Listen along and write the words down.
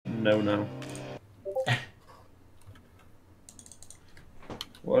no.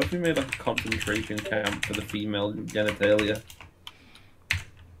 What if we made like a concentration camp for the female genitalia?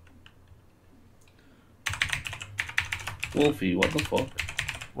 Wolfie, what the fuck?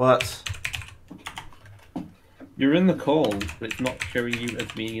 What? You're in the call, but it's not showing you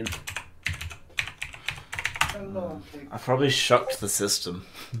as being. I probably shocked the system.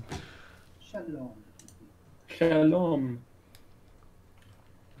 Shalom. Shalom.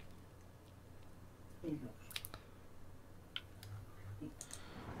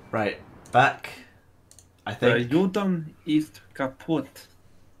 Right, back. I think Juden ist kaputt.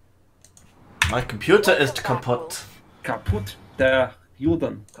 my computer is kaputt. Kaputt, der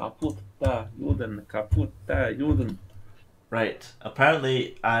Juden. Kaputt, der Juden. Kaputt, der Juden. Right,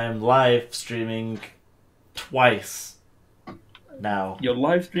 apparently I'm live streaming twice now. You're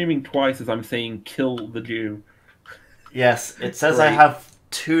live streaming twice as I'm saying kill the Jew. Yes, it says I Great. have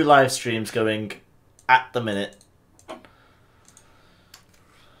 2 live streams going at the minute.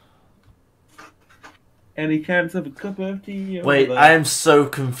 Any chance of a cup of tea? over Wait, there? I am so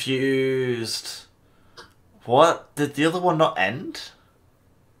confused. What? Did the other one not end?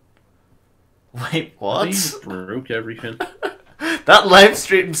 Wait, I think what? you just broke everything. That live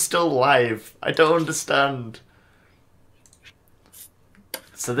stream's still live. I don't understand.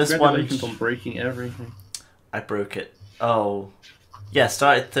 So this one, Congratulations on breaking everything. I broke it. Oh, yeah,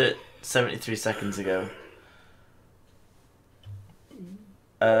 started 73 seconds ago.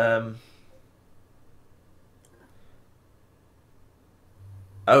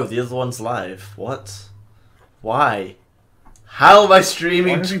 Oh, the other one's live. What? Why? How am I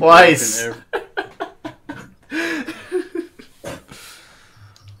streaming Why have you twice? broken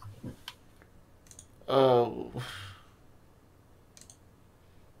Oh.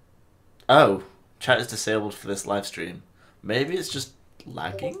 Oh, chat is disabled for this live stream. Maybe it's just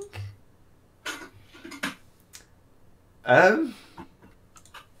lagging?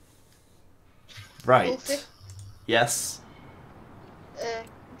 Right. Wolfie? Yes.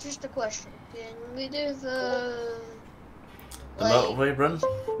 Just a question. Can we do the motorway run?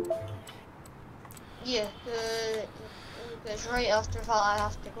 Yeah, because right after that I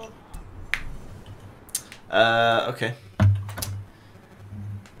have to go. Okay.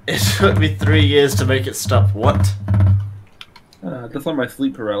 It took me 3 years to make it stop. What? Just like my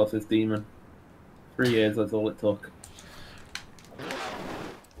sleep paralysis demon. 3 years, that's all it took.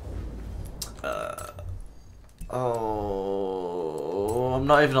 Oh, I'm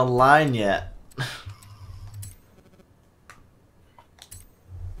not even online yet.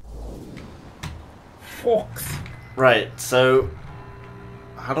 Fox! Right, so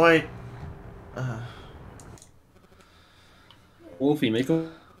how do I? Wolfie, make up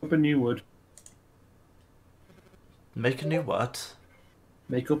a new word. Make a new what?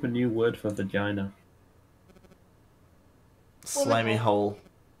 Make up a new word for vagina. Slimy hole.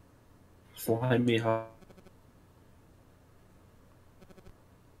 Slimy hole.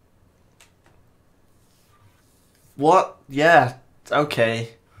 What? Yeah.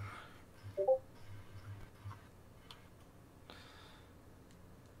 Okay.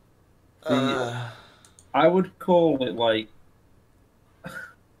 I would call it like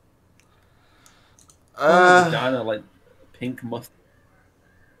vagina, like pink mustard.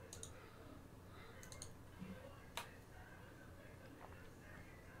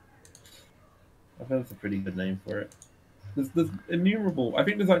 I think that's a pretty good name for it. There's innumerable. I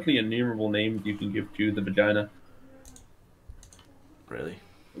think there's actually innumerable names you can give to the vagina. Really?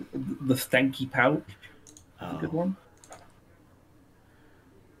 The stanky pouch. That's a good one.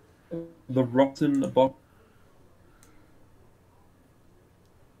 The rotten box.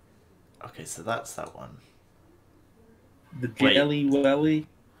 Okay, so that's that one. The jelly welly.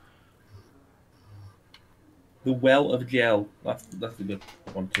 The well of gel. That's a good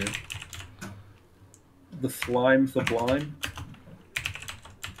one too. The slime sublime.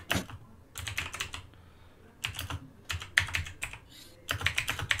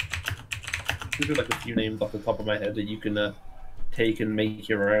 These are like a few names off the top of my head that you can take and make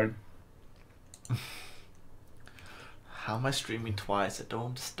your own. How am I streaming twice? I don't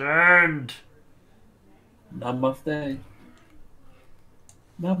understand. Namaste.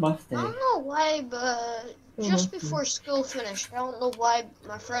 Namaste. I don't know why, but just before school finished, I don't know why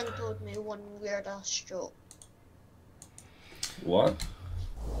my friend told me one weird ass joke. What?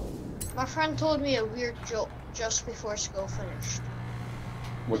 My friend told me a weird joke just before school finished.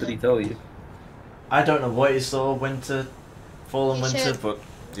 What did he tell you? I don't know what you saw winter, fall and He winter, said- but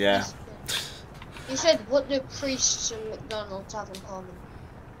yeah. He said, "What do priests and McDonald's have in common?"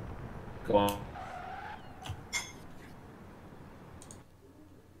 Go on.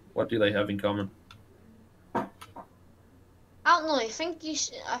 What do they have in common? I don't know. I think you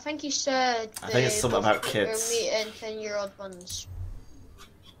said I think it's they something both about put their kids. meat in 10-year-old buns.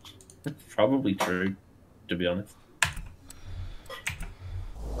 It's probably true, to be honest.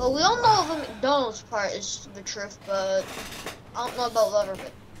 Well, we all know the McDonald's part is the truth, but I don't know about the other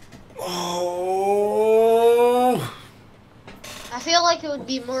bit. Oh. I feel like it would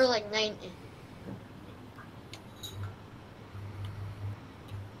be more like 90.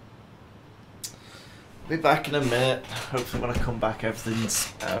 Be back in a minute. Hopefully when I come back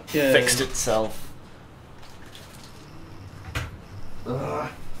everything's Okay. fixed itself. Ugh.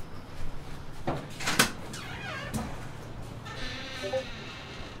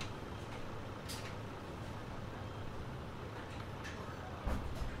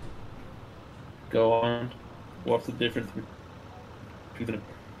 Go on. What's the difference between them?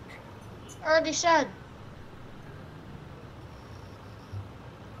 I already said.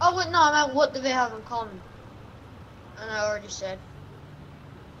 Oh wait, no, I meant what do they have in common? And I already said.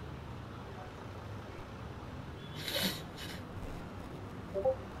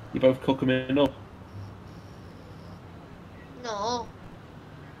 You both cook them enough. No,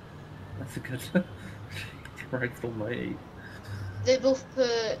 That's a good. Christ almighty. they both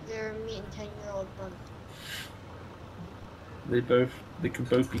put their meat in 10-year-old buns. They can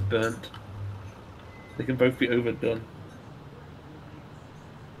both be burnt. They can both be overdone.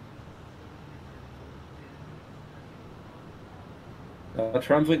 I'll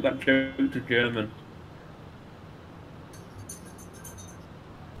translate that joke to German.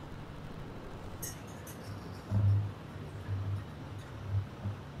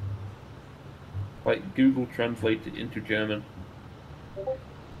 Like Google Translate it into German.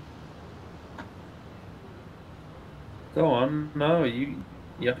 Go on, no, you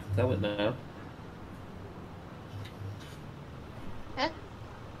have to tell it now. Huh?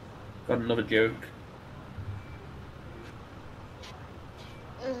 Got another joke.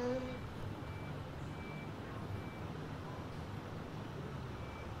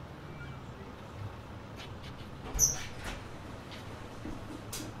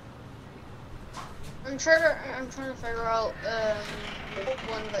 I'm trying to figure out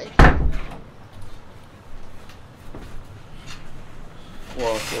one that you can.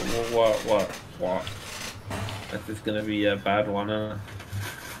 What? This is gonna be a bad one, huh?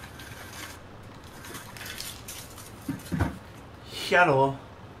 Hello.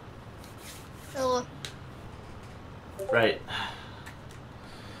 Hello. Right.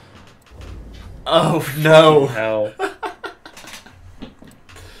 Oh no. Hell.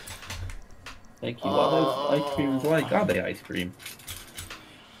 Thank you. What are those ice creams like? Are they ice cream?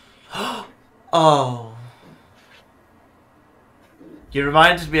 Oh. You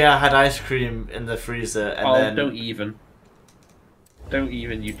reminded me I had ice cream in the freezer and then... Don't even. Don't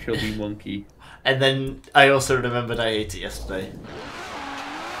even, you chubby monkey. And then I also remembered I ate it yesterday.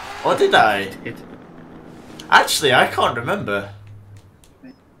 Or did I? Actually, I can't remember.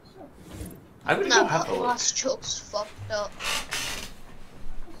 I'm gonna go have a The look. last joke's fucked up.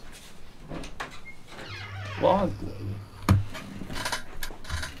 What?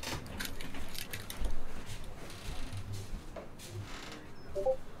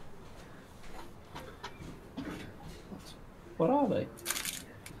 What are they?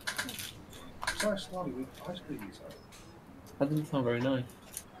 Slice salami with ice cream inside. That doesn't sound very nice.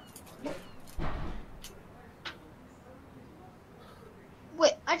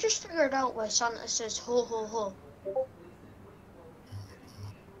 Wait, I just figured out why Santa says ho ho ho.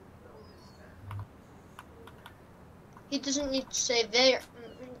 He doesn't need to say there.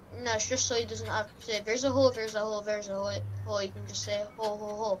 No, it's just so he doesn't have to say there's a hole, there's a hole, there's a hole. He can just say ho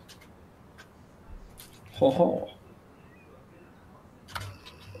ho ho. Ho ho.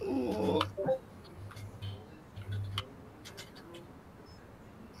 Ooh.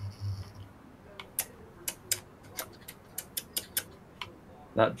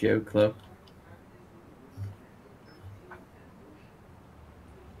 That joke though.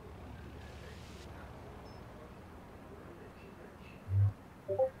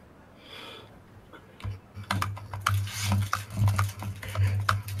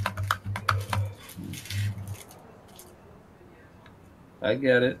 I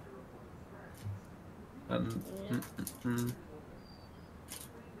get it.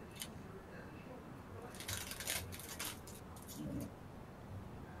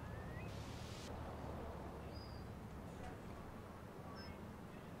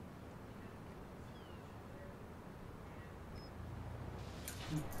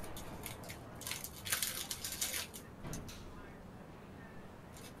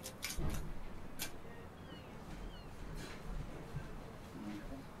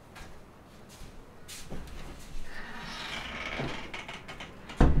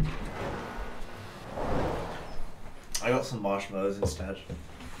 got some marshmallows instead.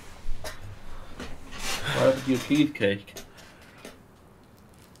 What happened to your cheesecake?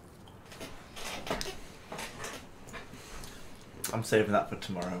 I'm saving that for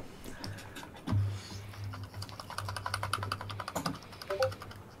tomorrow.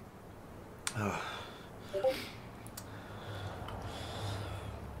 Oh.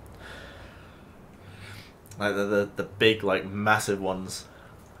 Like the big, like, massive ones.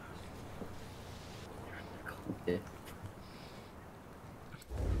 Yeah.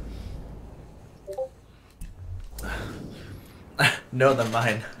 No, they're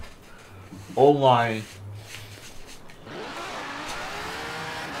mine. All mine.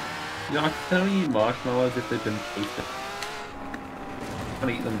 You know, I can only eat marshmallows if they've been toasted. I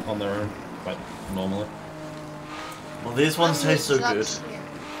can't eat them on their own, like, normally. Well, these ones taste so good.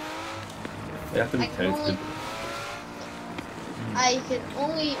 They have to be I can toasted. I can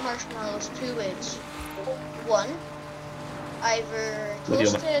only eat marshmallows two ways. One, either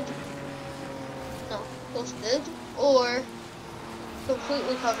toasted, or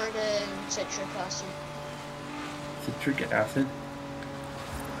completely covered in citric acid. Citric acid?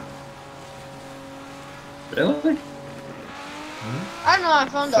 Really? I don't know, I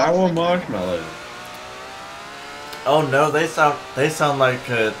found out. Sour marshmallows. Oh no, they sound like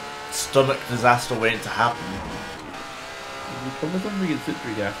a stomach disaster waiting to happen. If you cover something in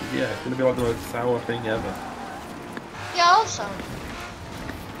citric acid, yeah, it's gonna be like the most sour thing ever. Yeah, also.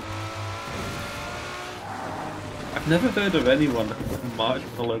 I've never heard of anyone with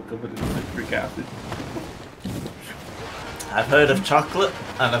marshmallow covered in citric acid. I've heard of chocolate,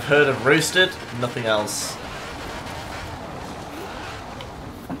 and I've heard of roasted, nothing else.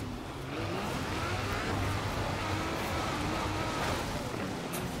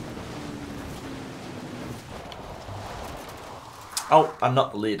 Oh, I'm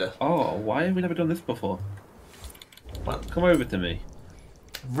not the leader. Oh, why have we never done this before? What? Come over to me.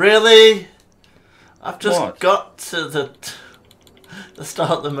 Really? I've just What? got to the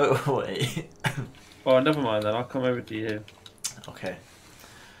start of the motorway. Oh, never mind then, I'll come over to you. Okay.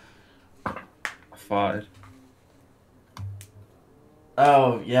 Fired.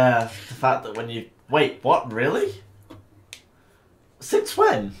 Oh, yeah, the fact that when you... Wait, what, really? Since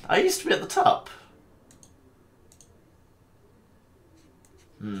when? I used to be at the top.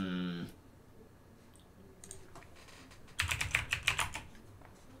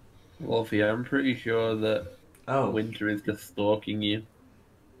 Wolfie, I'm pretty sure that Oh. winter is just stalking you.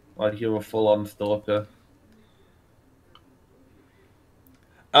 Like you're a full-on stalker.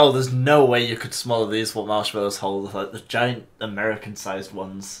 Oh, there's no way you could smother these what marshmallows hold, like the giant American-sized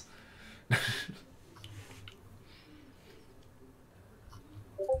ones. I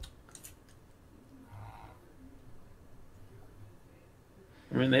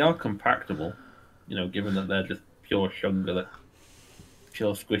mean, they are compactable, you know, given that they're just pure sugar,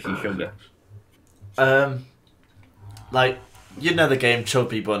 pure squishy sugar. Like, you know the game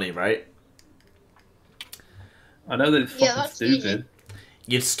Chubby Bunny, right? I know that it's Yeah, fucking that's stupid. easy.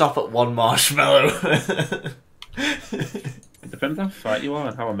 You'd stop at one marshmallow. It depends how fat you are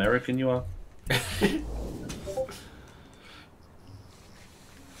and how American you are.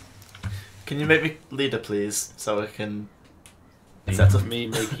 Can you make me leader, please, so I can... Let me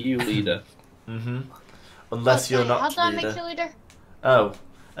make you leader. Unless you're not How do I leader. make you leader? Oh,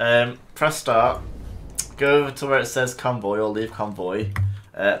 press start. Go over to where it says convoy or leave convoy.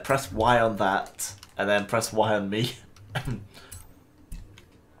 Press Y on that, and then press Y on me.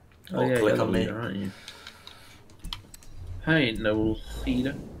 Oh, or yeah, click you're on the me. leader, aren't you? I ain't no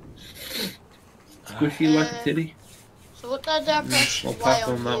leader. Squishy like a titty. So what did I press I'll Y pass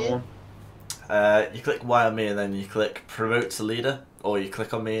on on that you? one. You click Y on me, and then you click promote to leader, or you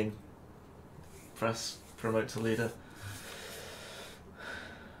click on me and press promote to leader.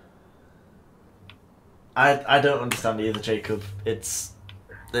 I don't understand either, Jacob. It's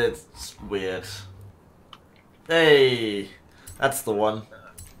weird. Hey, that's the one.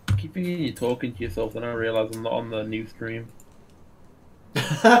 I keep thinking you're talking to yourself, then I realise I'm not on the new stream.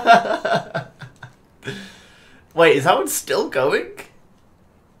 Wait, is that one still going?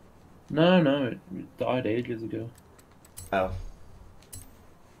 No, it died ages ago. Oh.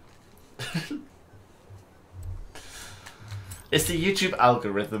 It's the YouTube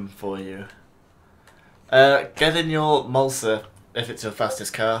algorithm for you. Get in your Mulsa if it's your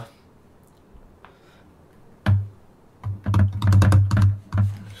fastest car.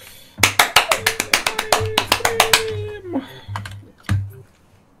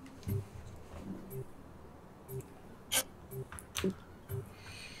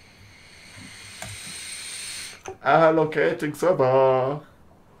 Allocating server.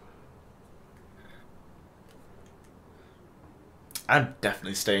 I'm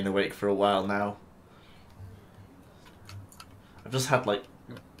definitely staying awake for a while now. I've just had like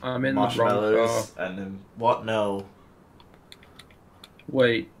I'm in the wrong car. marshmallows and then what? No.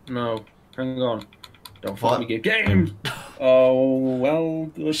 Wait, no. Hang on. Don't fuck What? me, game. Oh well,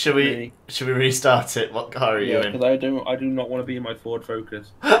 good Should for we me. restart it? What car are you Yeah, in? because I do not want to be in my Ford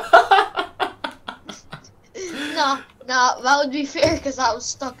Focus. No, that would be fair because I was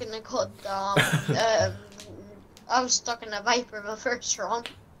stuck in a goddamn. I was stuck in a Viper the first round.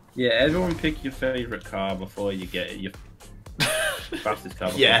 Yeah, everyone pick your favorite car before you get your fastest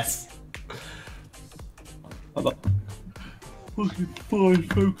car. Yes. I'm a fucking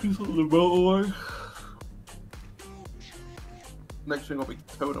Ford Focus on the motorway. Next thing I'll be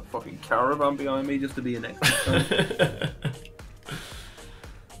towing a fucking caravan behind me just to be an extra.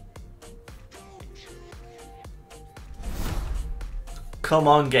 Come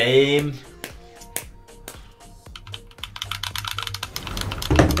on, game.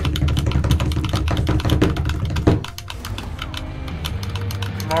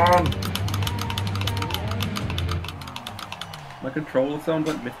 Come on. My controller sounds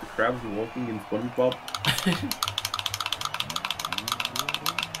like Mr. Krabs walking in SpongeBob.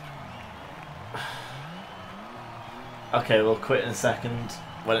 Okay, we'll quit in a second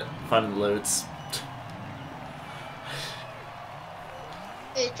when it finally loads.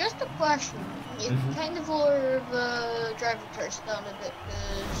 Hey, just a question. You can kind of lower the driver test down a bit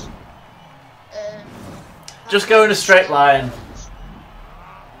because. Just go in a straight line.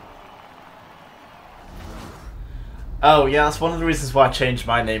 Oh yeah, that's one of the reasons why I changed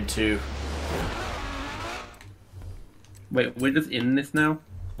my name to. Wait, we're just in this now?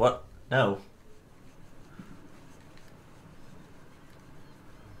 What? No.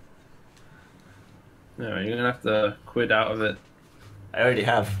 No, you're gonna have to quit out of it. I already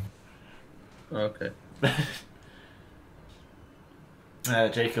have. Okay.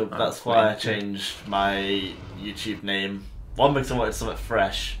 Jacob, that's why I changed my YouTube name. One, because I wanted something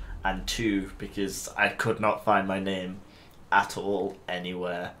fresh, and two, because I could not find my name at all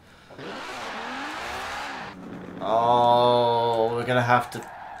anywhere. Oh, we're gonna have to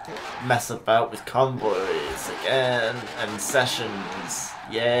mess about with convoys again and sessions.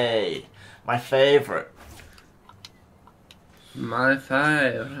 Yay! My favourite. My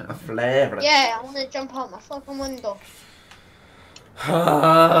favourite. My favourite. Yeah, I want to jump out my fucking window.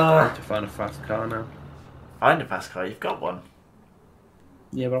 I need to find a fast car now. Find a fast car, you've got one.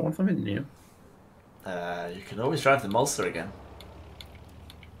 Yeah, but I want something new. You can always drive the Mulsa again.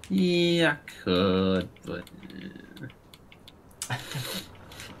 Yeah, I could, but...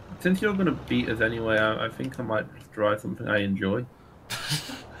 Since you're gonna beat us anyway, I think I might just drive something I enjoy.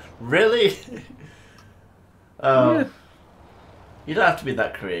 Really? Oh. Yeah. You don't have to be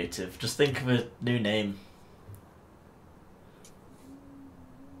that creative. Just think of a new name.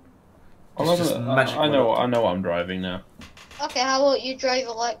 I know what I'm driving now. Okay, how about you drive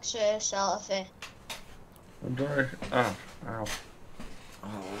a Lexus LFA? I'm driving. Ow.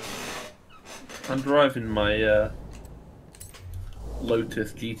 Oh. I'm driving my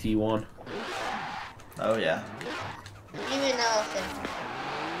Lotus GT1. Oh yeah. You mean LFA?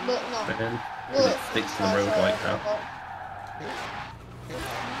 But no. And Look, it sticks to the road like that.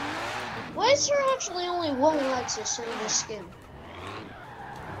 Why is there actually only one Lexus in this skin?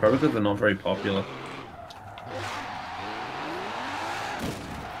 Probably because they're not very popular.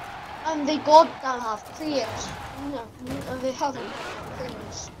 And they goddamn have Prius. No, they haven't.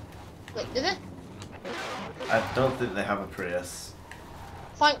 Prius. Wait, did it? I don't think they have a Prius.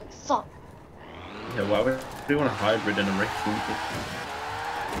 Thank fuck. Yeah, why would you want a hybrid in a race scooter?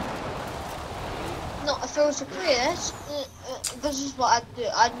 No, if there was a Prius, this is what I'd do.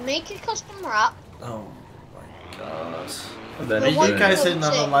 I'd make a custom wrap. Oh my god. And then Are you guys in an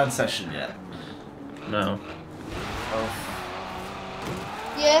online session yet? No. Oh.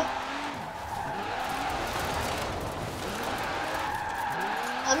 Yeah.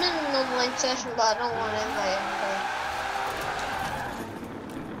 I'm in an online session, but I don't want to invite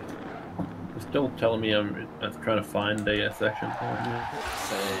anybody. It's still telling me I'm trying to find a session.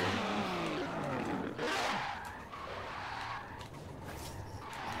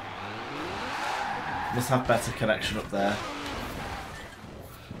 Must have better connection up there.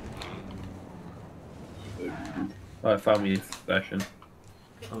 Oh, I found me a session.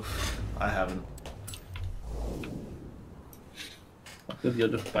 Oof, I haven't. Because you're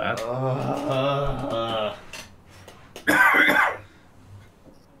just bad.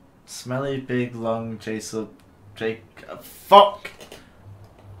 Smelly, big, long, Jake. Fuck!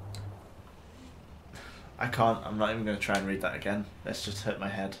 I can't. I'm not even going to try and read that again. Let's just hurt my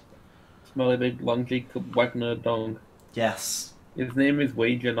head. Smelly big long Jacob Wagner dong. Yes. His name is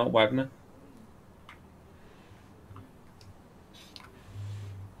Wager, not Wagner.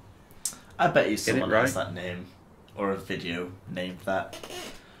 I bet you Get it someone right. has that name. Or a video named that.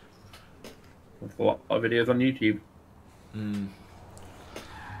 There's a lot of videos on YouTube. Hmm.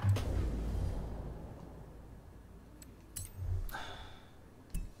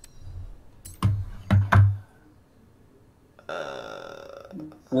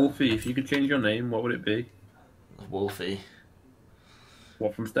 Wolfie, if you could change your name, what would it be? Wolfie.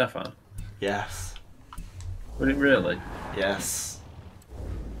 What, from Stefan? Yes. Would it really? Yes.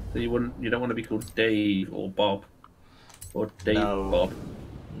 So you don't want to be called Dave or Bob? Or Dave No. Bob?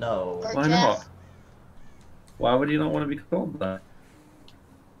 No. Or Why Jeff. not? Why would you not want to be called that?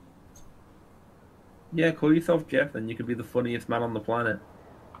 Yeah, call yourself Jeff, and you could be the funniest man on the planet.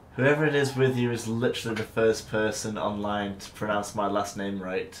 Whoever it is with you is literally the first person online to pronounce my last name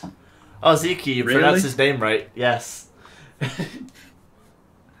right. Oh, Ziki, you Really? pronounced his name right. Yes.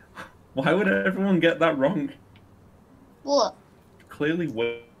 Why would everyone get that wrong? What? Clearly,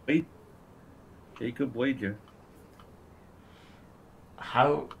 wait. Jacob Wager.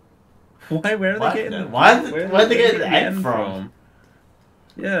 How? Why? Where are Why- they getting? no, why- where are where'd they get getting the N from?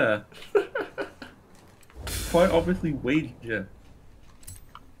 Yeah. Quite obviously, Wager.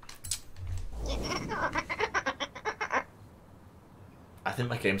 I think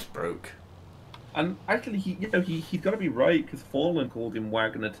my game's broke. And actually, he's got to be right because Fallen called him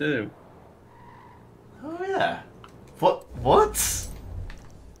Wagner too. Oh yeah. What?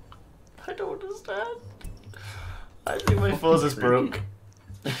 I don't understand. I think my Forza's broke.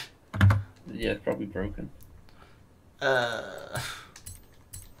 Yeah, it's probably broken. I'm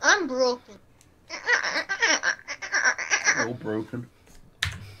broken. All broken.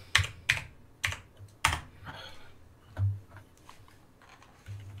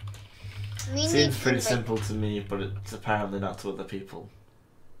 Seems pretty simple to me, but it's apparently not to other people.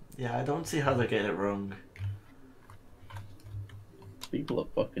 Yeah, I don't see how they're getting it wrong. People are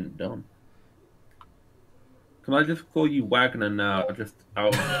fucking dumb. Can I just call you Wagner now, just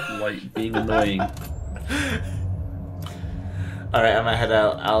out of, like, being annoying? Alright, I'm gonna head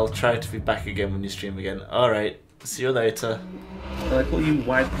out. I'll try to be back again when you stream again. Alright, see you later. Can I call you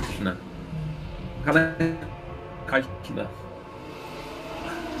Wagner? Can I... Kaichner?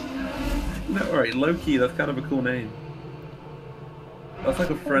 No, alright, low-key, that's kind of a cool name. That's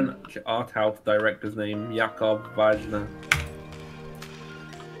like a French art house director's name, Jakob Wagner.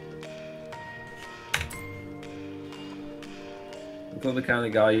 That's not the kind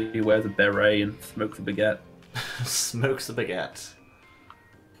of guy who wears a beret and smokes a baguette. Smokes a baguette.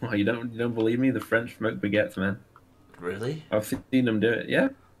 Oh, you don't believe me? The French smoke baguettes, man. Really? I've seen them do it. Yeah,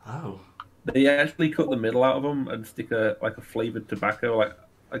 Oh. they actually cut the middle out of them and stick a flavored tobacco,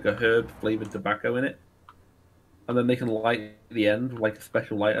 like a herb flavored tobacco in it, and then they can light the end with like a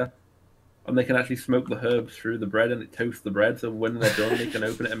special lighter, and they can actually smoke the herbs through the bread and it toasts the bread. So when they're done, they can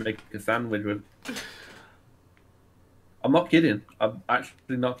open it and make a sandwich with. I'm not kidding. I'm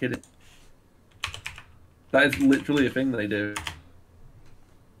actually not kidding. That is literally a thing they do.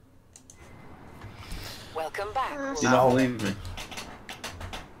 Welcome back. Do you not believe me?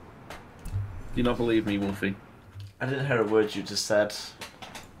 Do you not believe me, Wolfie? I didn't hear a word you just said.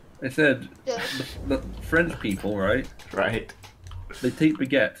 I said Yeah. the French people, right? Right. They take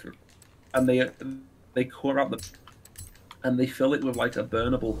baguettes and they cut out the and they fill it with like a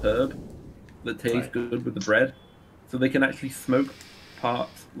burnable herb that tastes Right. good with the bread, so they can actually smoke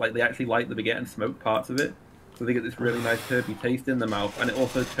parts. Like they actually light the baguette and smoke parts of it, so they get this really nice herby taste in their mouth, and it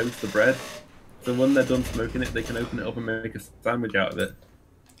also toasts the bread. So when they're done smoking it, they can open it up and make a sandwich out of it.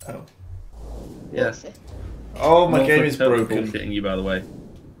 Oh. Yeah. Wolfie. Oh, my I'm game also is totally broken. bullshitting you, by the way.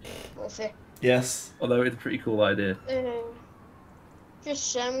 Wolfie. Yes. Although it's a pretty cool idea.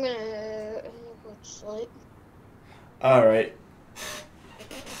 Just say I'm gonna go to sleep. Alright.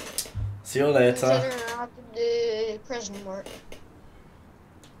 See you later. Considering I have to do prison work.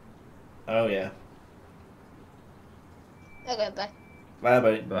 Oh yeah. Okay, bye. Bye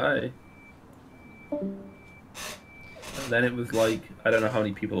bye. Bye. And then it was like, I don't know how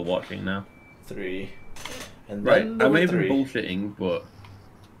many people are watching now. 3. And Right, then I there may were have been 3. bullshitting, but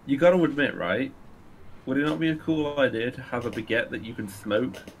you got to admit, right? Would it not be a cool idea to have a baguette that you can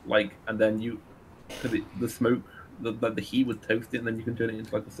smoke, like, and then because the smoke, the heat would toast it, and then you can turn it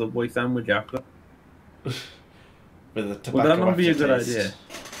into like a Subway sandwich after? With a tobacco Would that not be a good aftertaste. idea?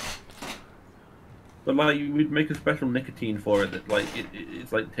 But like, we'd make a special nicotine for it that like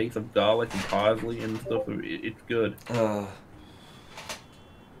it's like tastes of garlic and parsley and stuff. It's good.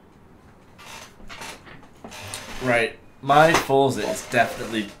 Right. My Forza is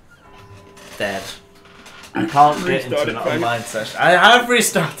definitely dead. I can't get into Restart an it, faggot. online session. I have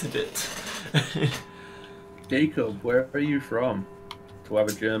restarted it. Jacob, where are you from? To have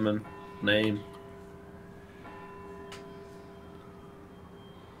a German name.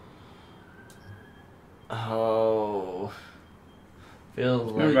 Oh.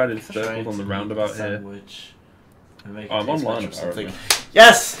 Feels We're like right in circles trying on the to roundabout eat a here. sandwich and make Oh, I'm it taste online, better or something. apparently.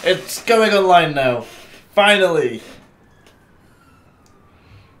 Yes! It's going online now. Finally!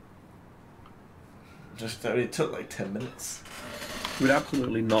 Just only took like 10 minutes. Would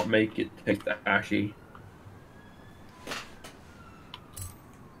absolutely not make it taste ashy.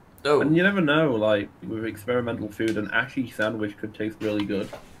 Oh. And you never know, like, with experimental food, an ashy sandwich could taste really good.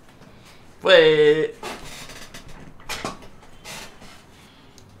 Wait.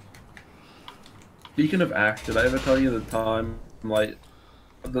 Speaking of ash, did I ever tell you the time, like,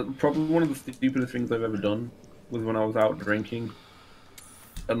 probably one of the stupidest things I've ever done was when I was out drinking,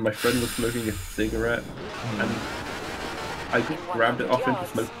 and my friend was smoking a cigarette, and I grabbed it off him to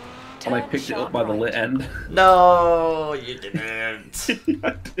smoke, and I picked it up by the lit end. No, you didn't.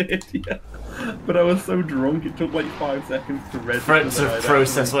 I did, yeah. But I was so drunk, it took like 5 seconds to register. Friends that have I'd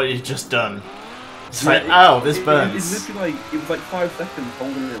processed actually- what you've just done. It's Yeah, like, oh, this burns. It's literally like, it was like 5 seconds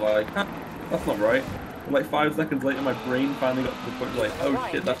holding it like, "Ah, that's not right. And like 5 seconds later, my brain finally got to the point like, oh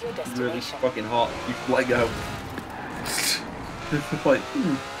shit, that's really fucking hot. You should let go. It's just like,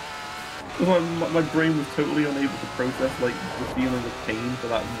 It's like my brain was totally unable to process like the feeling of pain for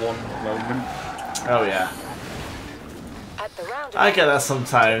that one moment. Oh yeah. At the roundabout, I get that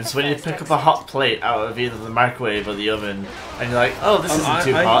sometimes when you pick up a hot plate out of either the microwave or the oven, and you're like, "Oh, this isn't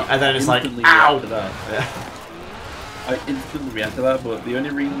too hot," and then it's like, instantly "Ow!" react to that. Yeah. I instantly react to that, but the only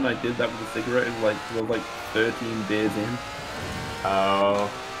reason I did that with a cigarette is like I was like 13 beers in. Oh,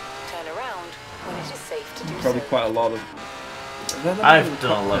 turn around when it is safe to do Probably so. quite a lot of. I've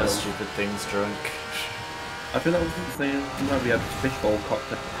done a lot of stupid things drunk. I think that was the same night we had fishbowl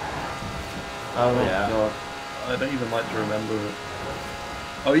cocktail. Oh yeah. God. I don't even like to remember it.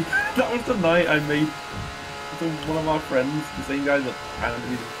 Oh yeah, that was the night I made one of our friends, the same guy that handed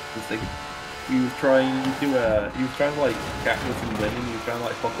me the thing. He was trying to like chat with some women. He was trying to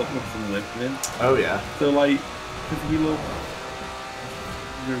like hook up with some women. Oh yeah. So like, because he loved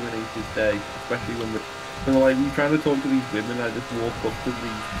ruining his day, especially when so like we were trying to talk to these women. I just walk up to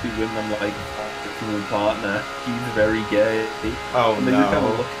these two women. I'm like, my partner, he's very gay. Oh And they just kind of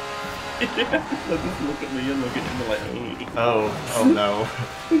no. look. Yeah, they just look at me and look at him and like, Oh no.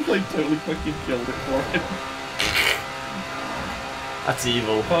 It's like totally fucking killed it for him. That's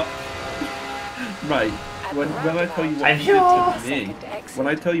evil. But right, when I tell you what I'm he did to yours. me, when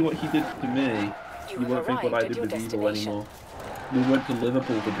I tell you what he did to me, you won't think what I did was evil anymore. We went to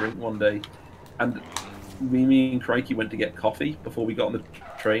Liverpool to drink one day, and me and Crikey went to get coffee before we got on the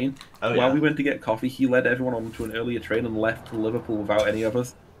train. Oh, While yeah. we went to get coffee, he led everyone onto an earlier train and left to Liverpool without any of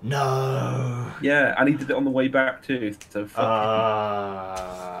us. No. Yeah, and he did it on the way back too. So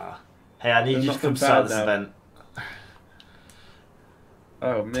fuck. Hey, I need They're you to not come so start bad this now. event.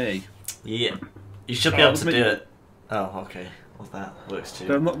 Oh me. Yeah. You should be Oh, able to but do you- it. Oh, okay. Well, that works too.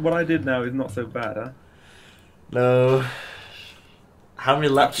 So what I did now is not so bad, huh? No. How many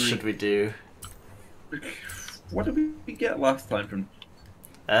laps Actually- should we do? What did we get last time from?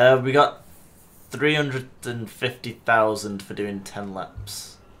 We got 350,000 for doing 10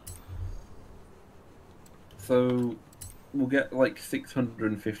 laps. So we'll get like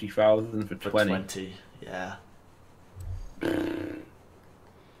 650,000 for For 20. 20, yeah.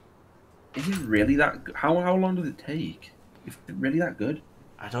 Is it really that? How long does it take? Is it really that good?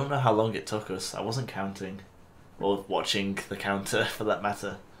 I don't know how long it took us. I wasn't counting. Or watching the counter, for that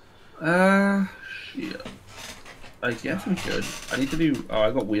matter. Shit. I guess we should. I need to do. Oh,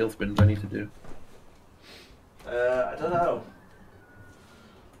 I got wheel spins. I need to do. I don't know.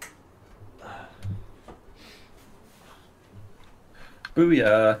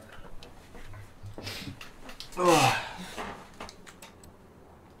 Booyah!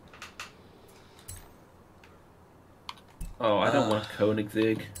 Oh, I don't want a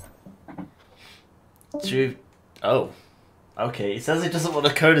Koenigsegg. Should Oh. Okay, he says he doesn't want a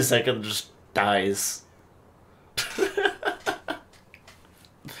Koenigsegg and just dies.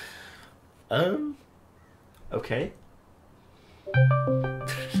 Okay.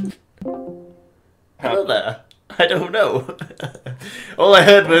 Hello there. I don't know. All I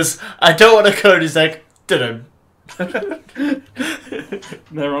heard was, I don't want a Koenigsegg. Didn't.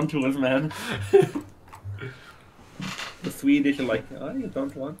 They're onto us, man. The Swedish are like, oh, you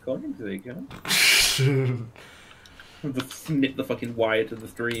don't want Koenigsegg, huh? Just snip the fucking wire to the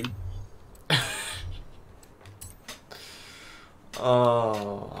stream.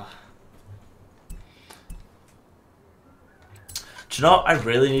 Oh. you know what I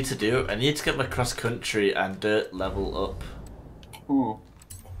really need to do? I need to get my cross country and dirt level up. Oh,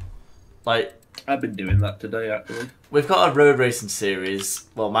 Like, I've been doing that today actually. we've got a road racing series.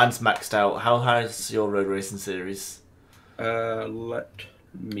 Well, mine's maxed out. How high is your road racing series? Let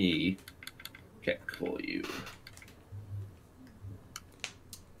me check for you.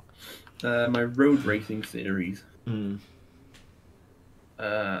 My road racing series. Hmm.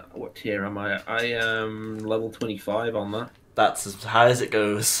 What tier am I at? I am level 25 on that. That's as high as it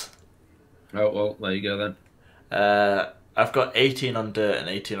goes. Oh, well, there you go then. I've got 18 on dirt and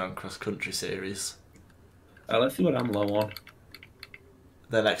 18 on cross country series. Let's see what I'm low on.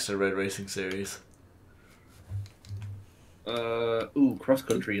 Then extra road racing series. Cross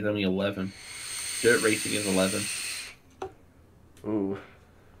country is only 11. Dirt racing is 11. Ooh.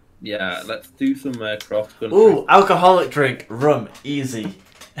 Yeah, let's do some cross country. Ooh, alcoholic drink, rum, easy.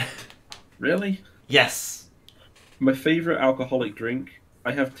 Really? Yes. My favorite alcoholic drink?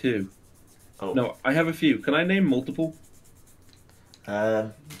 I have two. Oh. No, I have a few. Can I name multiple?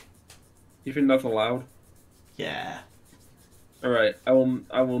 You think that's allowed? Yeah. Alright, I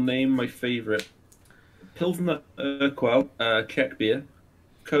will name my favorite. Pilsner Urquell, Czech beer.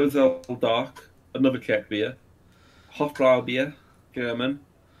 Kozel Dark, another Czech beer. Hofbrau beer, German.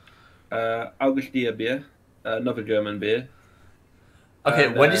 Augustia beer, another German beer. Okay,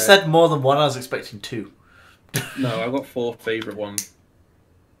 And, when you said more than one, I was expecting two. No, I've got 4 favourite ones.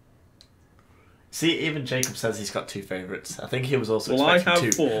 See, even Jacob says he's got 2 favourites. I think he was also Well, I expecting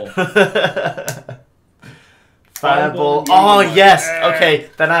have 2. 4. Fireball. Fireball, Oh, Jägermeister. yes. Okay,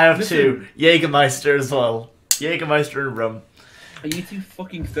 then I have Listen. 2. Jägermeister as well. Jägermeister and rum. Are you two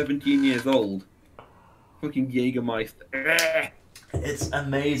fucking 17 years old? Fucking Jägermeister. It's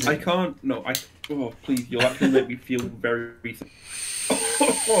amazing. I can't. No, Oh, please, you'll actually make me feel very.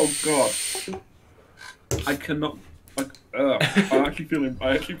 Oh God. I cannot. I actually feel really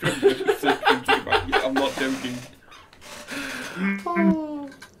sick thinking about it. I'm not joking.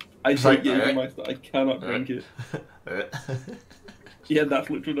 I It's take like, Jägermeister. I cannot drink it. Yeah, that's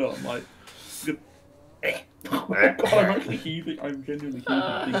literally what I'm like. Oh my God, I'm actually heaving. I'm genuinely heaving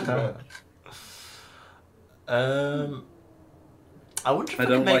thinking about it. I wonder if I I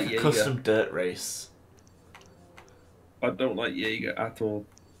don't can make like a Jaeger. custom dirt race. I don't like Jaeger at all.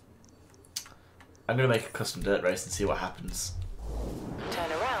 I'm going to make a custom dirt race and see what happens.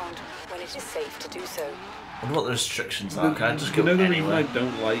 Turn around when it is safe to do so. I wonder what the restrictions are. Can I just You go know the anywhere? reason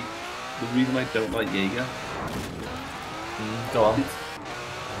I don't like Jaeger? Go on.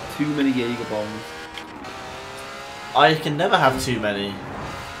 Too many Jaeger bombs. I can never have too many.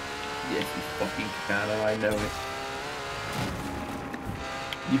 Yes, you fucking can, and I know it.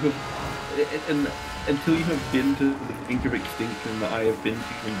 You have, and until you have been to the brink of extinction that I have been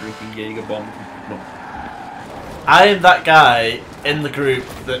to in drinking Jaeger bombs, no. I am that guy in the group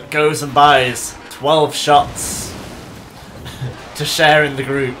that goes and buys 12 shots to share in the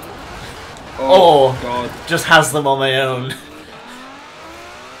group. Oh Or God. just has them on my own.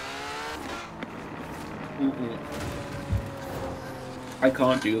 Mm-mm. I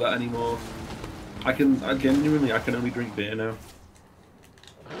can't do that anymore. I can only drink beer now.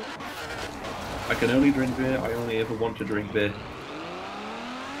 I can only drink beer. I only ever want to drink beer.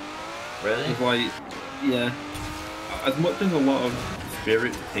 Really? It's like, yeah. As much as a lot of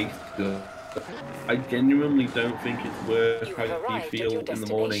spirits taste good, I genuinely don't think it's worth You how have you arrived at feel your in the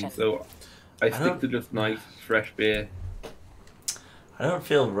morning. destination. So I stick to just nice, fresh beer. I don't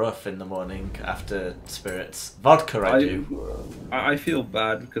feel rough in the morning after spirits. Vodka I do. I feel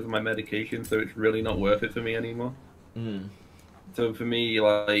bad because of my medication, so it's really not worth it for me anymore. Mm. So for me,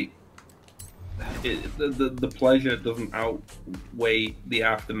 like, the pleasure doesn't outweigh the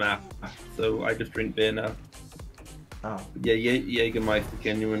aftermath. So I just drink beer now. Oh. Yeah, Jägermeister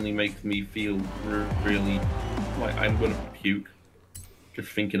genuinely makes me feel really like I'm gonna puke just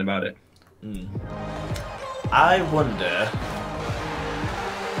thinking about it. Mm. I wonder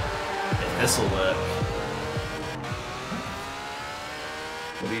if this will work.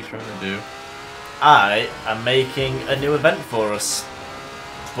 What are you trying to do? I am making a new event for us.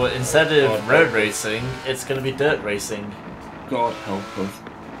 But instead of God, road help. racing, it's going to be dirt racing. God help us.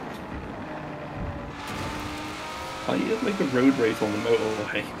 Can't you just make a road race on the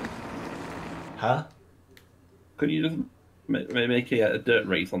motorway? Huh? Could you just make a dirt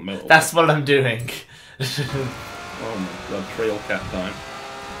race on the motorway? That's what I'm doing. Oh my God, trail cat time.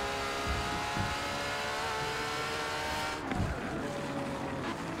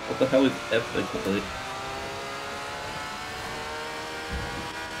 What the hell is ethically?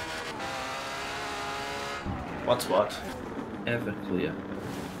 What's what? Everclear.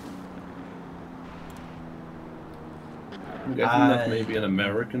 I'm guessing that's maybe an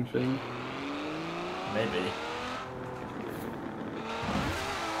American thing. Maybe.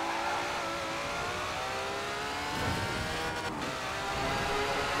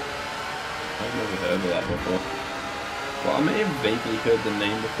 I've never heard of that before. Well, I may have vaguely heard the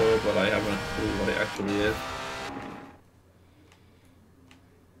name before, but I haven't a clue what it actually is.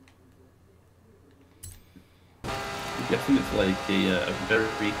 I'm guessing it's like a very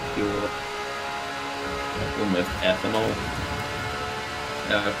pure, like almost ethanol.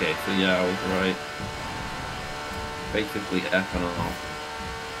 Yeah, okay, so yeah, I was right. Basically ethanol.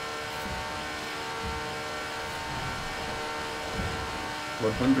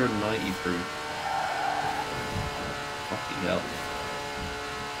 $190 proof. Fucking hell.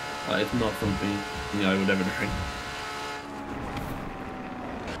 That is not something I would ever drink.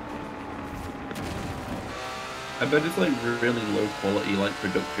 I bet it's like really low quality like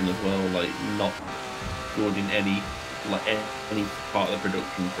production as well, like not good in any part of the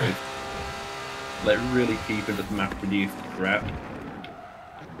production process. Like really cheap and just mass produced crap.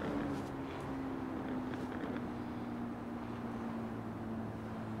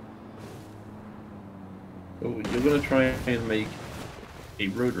 Oh, you're gonna try and make a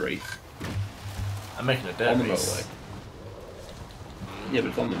road race. I'm making a dirt on the race. motorway. Yeah, but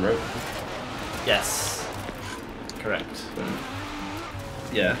it's on the road. Yes. Correct. So,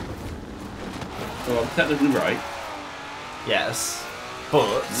 yeah. So I'm technically right. Yes.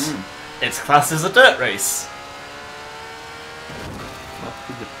 But it's classed as a dirt race. That's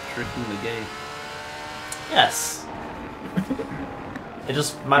the trick in the game. Yes. It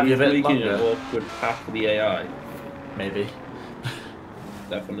just might be a bit making longer. an awkward path for the AI. Maybe.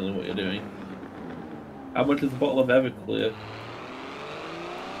 Definitely what you're doing. How much is a bottle of Everclear?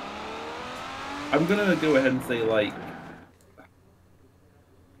 I'm gonna go ahead and say like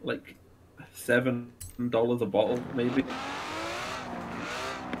 $7 a bottle, maybe.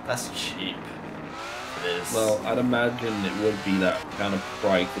 That's cheap. It is. Well, I'd imagine it would be that kind of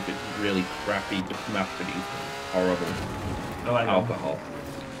price if it's really crappy, just mass-produced, horrible alcohol.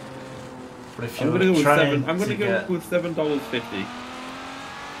 But if I'm you're gonna go with trying I'm gonna to go get... with $7.50.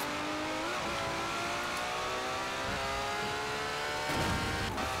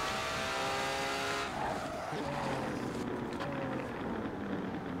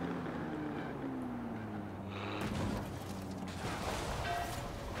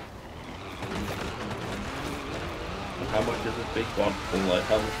 How much is a big bottle? Like,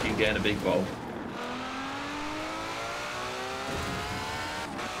 how much do you get in a big bottle?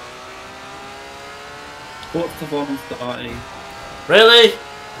 What's the bottom starting? Really?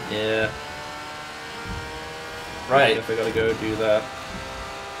 Yeah. Right. I guess I gotta go do that.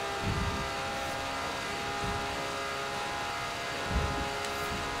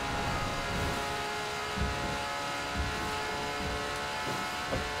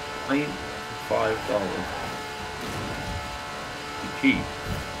 $5. Cheap.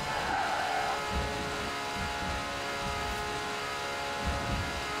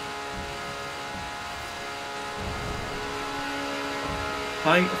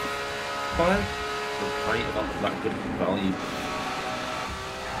 Pint of 5? A pint of that good value.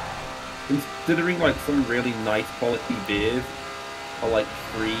 Considering like some really nice quality beers are like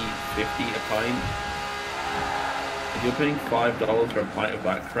 $3.50 a pint. If you're paying $5 for a pint of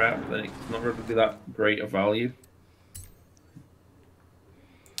that crap, then it's not really that great a value.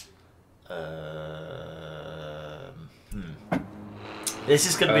 This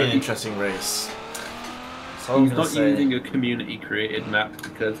is going to be an interesting race. So He's not using a community-created map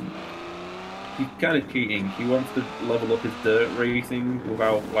because he's kind of cheating. He wants to level up his dirt racing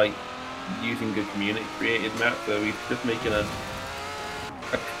without like using a community-created map, so he's just making a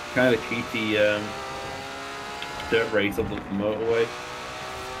kind of cheaty dirt race of the motorway.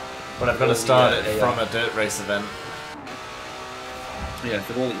 But I've got to start it from a dirt race event. Yeah,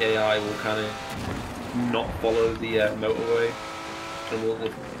 so all the AI will kind of not follow the motorway, and we'll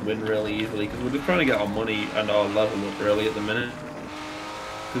just win really easily because we're just trying to get our money and our level up really at the minute.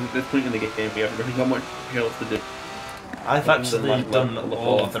 Because at this point in the game, we haven't really got much else to do. I've actually done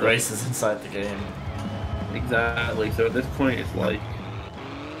all of the races inside the game. Exactly. So at this point, it's like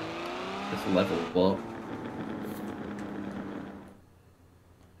just level up.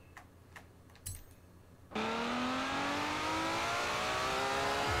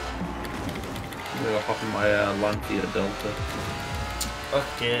 I'm gonna hop in my Lancia Delta.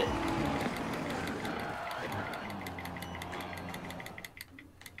 Okay.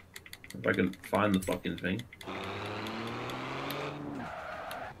 If I can find the fucking thing.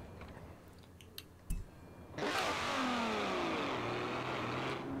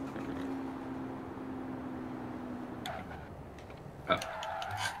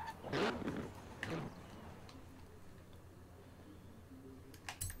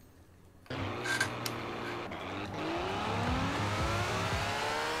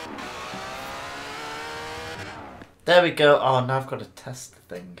 There we go. Oh, now I've got to test the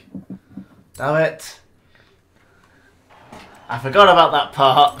thing. Damn it. I forgot about that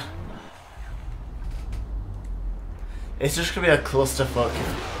part. It's just going to be a clusterfuck.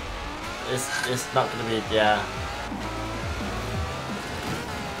 It's not going to be... Yeah.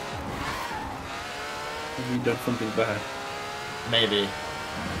 Have you done something bad? Maybe.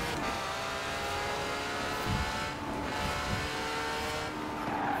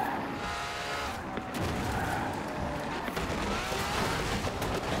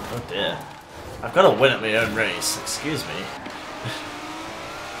 Oh dear. I've got to win at my own race. Excuse me.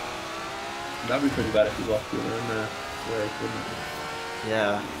 That'd be pretty bad if you lost your own race, wouldn't it?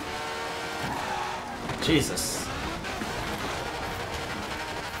 Yeah. Jesus.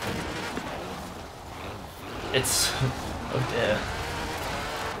 It's... Oh dear.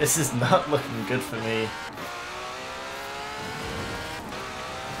 This is not looking good for me.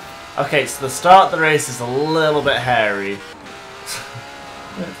 Okay, so the start of the race is a little bit hairy.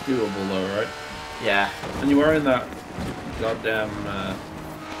 That's doable though, right? Yeah. And you are in that goddamn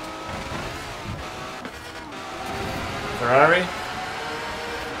Ferrari?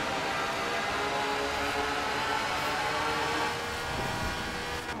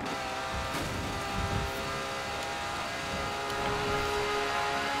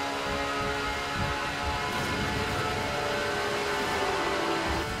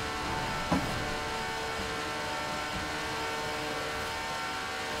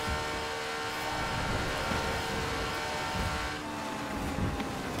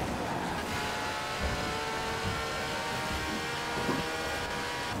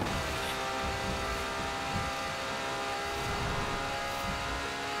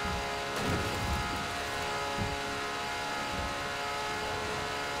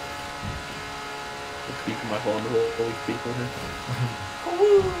 speaking my horn with all these people here.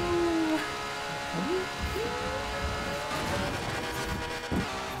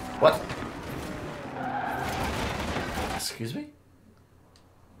 What? Excuse me?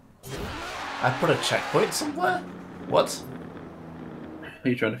 I put a checkpoint somewhere? What? Are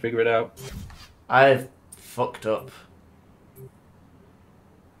you trying to figure it out? I've fucked up.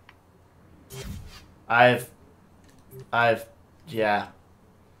 Yeah.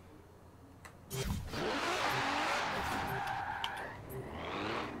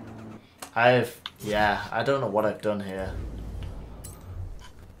 Yeah, I don't know what I've done here.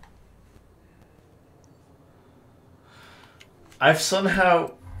 I've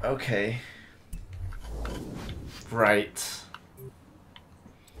somehow... Okay. Right.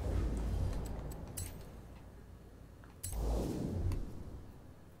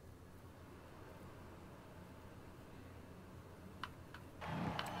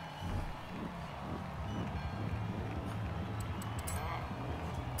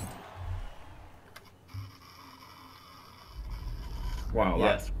 Wow,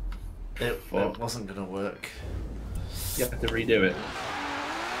 Yeah. that's... It wasn't gonna work. You have to redo it.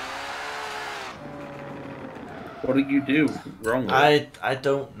 What did you do wrong with it? I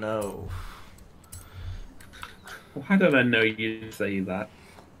don't know. Why don't I know you say that?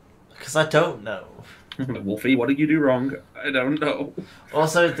 Because I don't know. Wolfie, what did you do wrong? I don't know.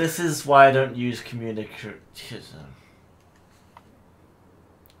 Also, this is why I don't use communication.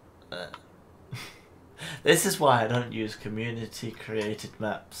 This is why I don't use community-created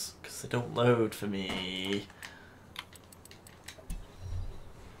maps, because they don't load for me.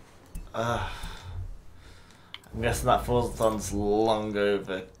 I'm guessing that Forzathon's long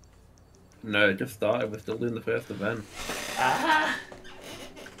over. No, it just started. We're still doing the first event. Ah!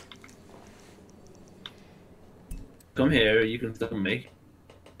 Come here, you can still make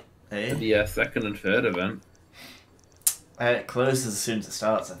Hey? the second and third event. It closes as soon as it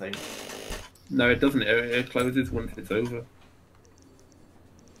starts, I think. No, it doesn't. It closes once it's over.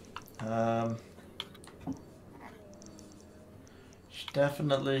 It's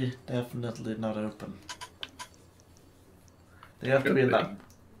definitely not open. They have to be in that.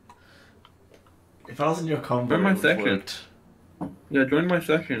 If I was in your combo, Join my it would have section. worked. Yeah, join my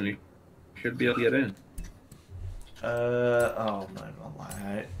session. You should be able to get in. Oh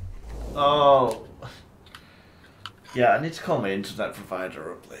my. Oh. Yeah, I need to call my internet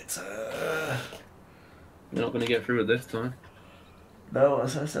provider up later. You're not going to get through it this time. No,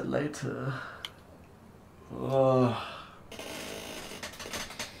 as I said, later. Oh.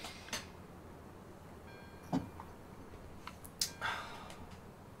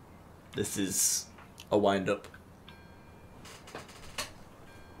 This is a wind-up.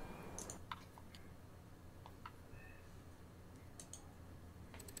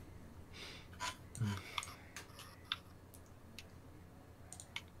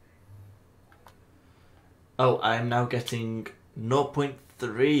 Oh, I'm now getting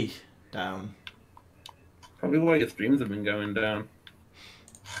 0.3 down. Probably why your streams have been going down.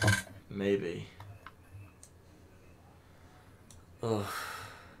 Maybe. Ugh.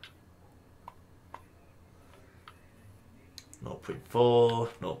 0.4,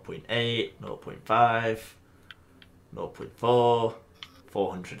 0.8, 0.5, 0.4,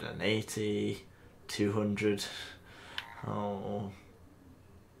 480, 200. Oh.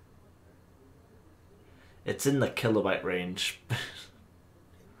 It's in the kilobyte range.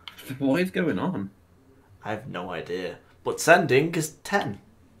 What is going on? I have no idea. But sending is 10.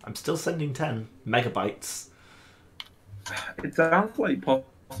 I'm still sending 10 megabytes. It sounds like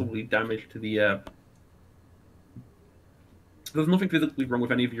possibly damage to the. There's nothing physically wrong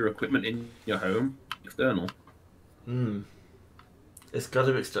with any of your equipment in your home, external. It's got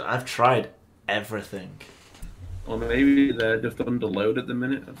to be external. I've tried everything. Or maybe they're just under load at the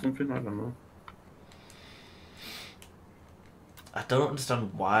minute or something. I don't know. I don't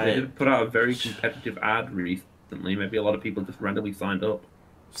understand why. They put out a very competitive ad recently. Maybe a lot of people just randomly signed up.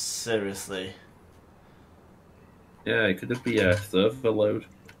 Seriously. Yeah, it could just be a server load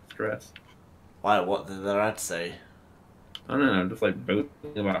stress. Why? What did their ad say? I don't know, just like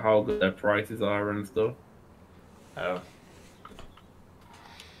boasting about how good their prices are and stuff. Oh.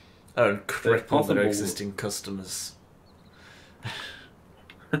 Oh, and cripple possible- their existing customers.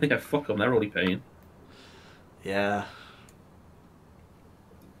 Yeah, fuck them, they're already paying. Yeah.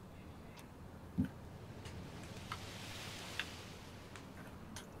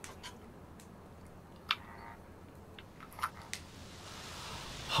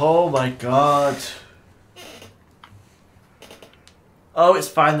 Oh my god. Oh, it's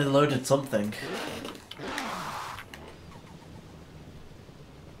finally loaded something.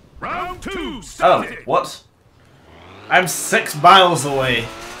 Round two, Oh, started. what? I'm 6 miles away.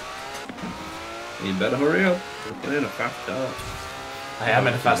 You better hurry up. Get in a fast car. I am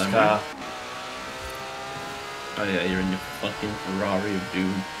in a fast car. Oh yeah, you're in your fucking Ferrari of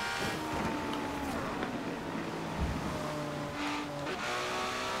doom.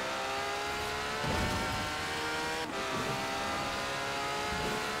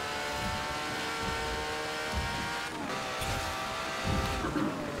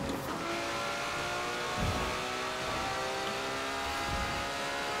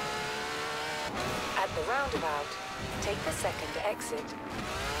 At the roundabout, take the second exit.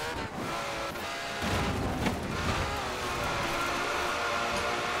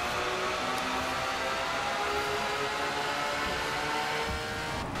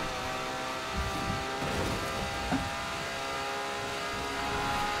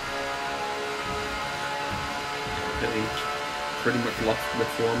 They pretty much lost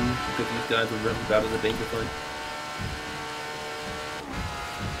this one because these guys are really bad at the danger zone.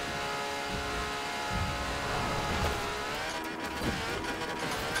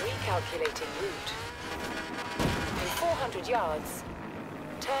 Recalculating route. In 400 yards,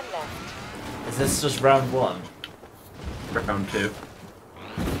 turn left. Is this just round 1? Round 2.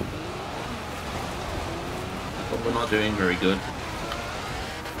 But we're not doing very good. In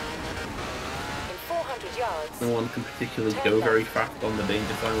 400 yards, No one can particularly go very fast on the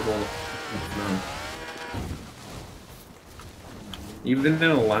danger zone with all the snow. Even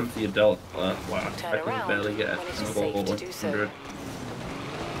in a Lancia Delta, wow, Turn I can around barely get when it is above safe to do so. 100.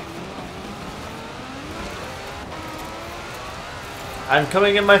 I'm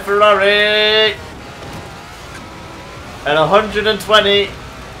coming in my Ferrari! At 120!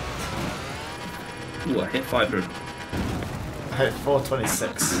 Ooh, I hit 500. I hit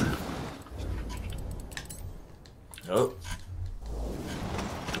 426. Oh.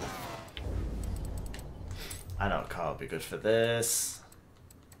 I know a car will be good for this.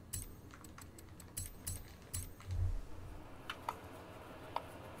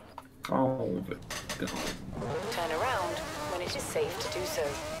 Oh, but God. turn around when it is safe to do so.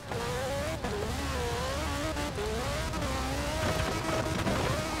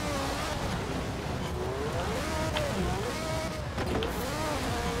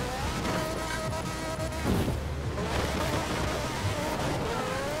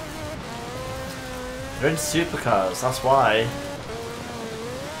 They're in supercars, that's why.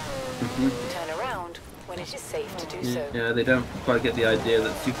 Turn around when it is safe to do so. Yeah, they don't quite get the idea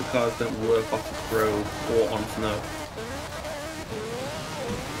that supercars don't work off-road or on snow.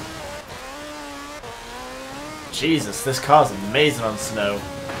 Jesus, this car's amazing on snow.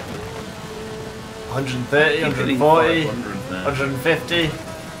 130, Keep hitting 140, 500s now. 150.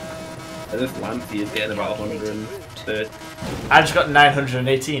 This Lancia is getting about 130. I just got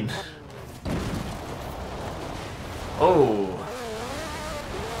 918. Oh.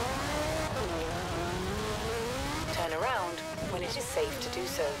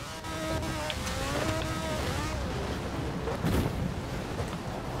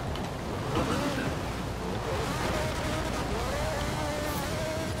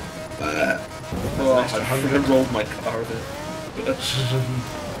 extra I 100. rolled my car with it.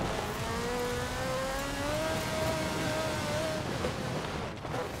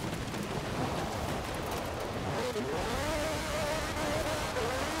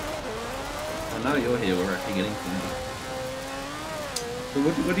 And now you're here, we're actually getting something. So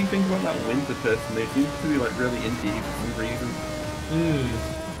what do you think about that winter person? They seem to be like really into you for some reason.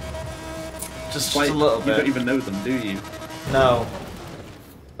 Just Like, a little you bit. don't even know them, do you? No.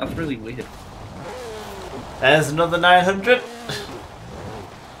 That's really weird. There's another 900.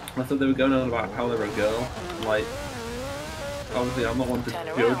 I thought they were going on about how they're a girl. Like, obviously I'm not one to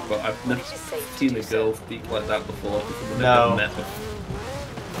judge, but I've never seen a girl speak like that before because I've never met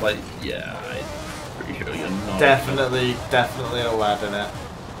her. Like, yeah, I'm pretty sure you're not. Definitely a lad in it.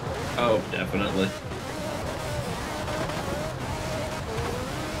 Oh, definitely.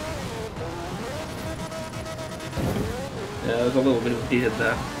 Yeah, there's a little bit of weird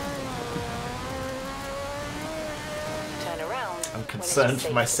there. Turn around. I'm concerned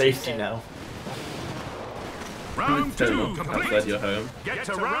for my safety now. Round Turn 2 up complete. outside your home. Get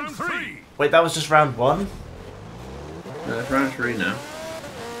to round 3. Wait, that was just round 1? No, it's round 3 now.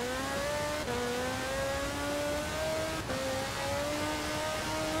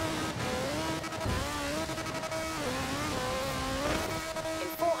 In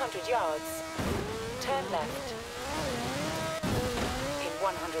 400 yards, turn left. In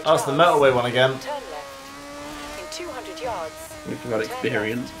 100 Oh, it's the yards, motorway one again. turn left. In 200 yards, We've got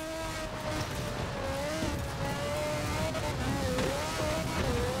experience.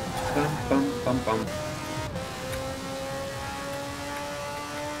 Bum, bum, bum, bum.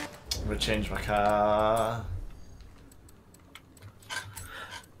 I'm gonna change my car.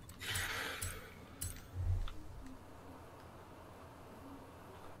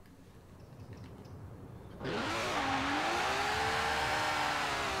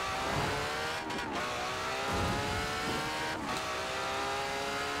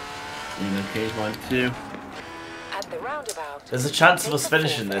 I'm gonna change mine too. at the roundabout. There's a chance of take us the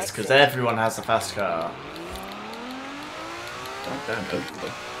finishing fourth this because exit. everyone has a fast car. God damn,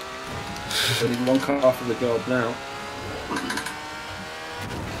 hopefully. Only one car for the job now.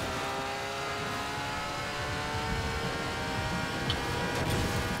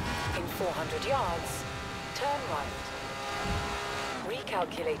 In 400 yards, turn right.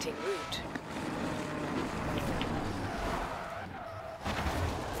 Recalculating route.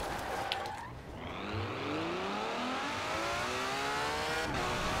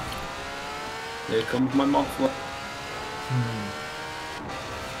 Here comes my muffler. Hmm.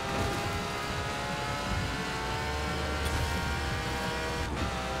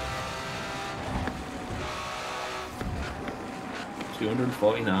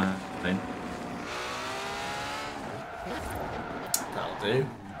 249. That'll do.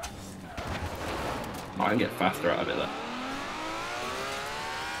 I can get faster out of it though.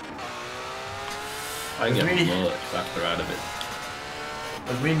 I can With get me- much faster out of it.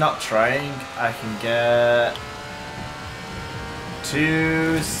 With me not trying, I can get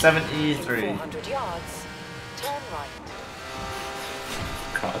 273. In 400 yards, turn right.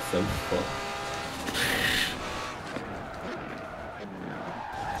 Car's so full.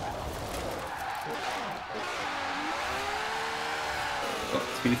 Got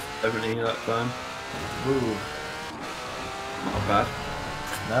 270 that time. Ooh, Not bad.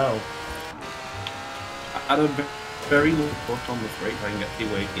 no. I had a very low push on the brake, I can get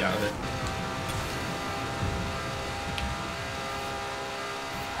 280 out of it.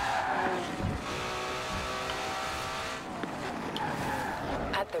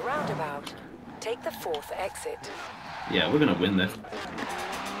 At the roundabout, take the fourth exit. Yeah, we're gonna win this.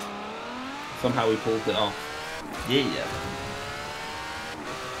 Somehow we pulled it off. Yeah.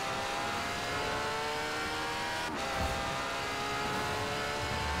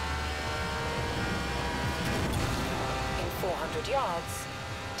 In 400 yards,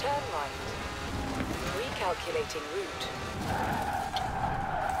 turn right. Recalculating route.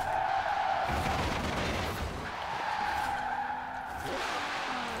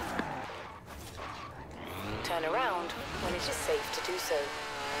 Turn around when it is safe to do so.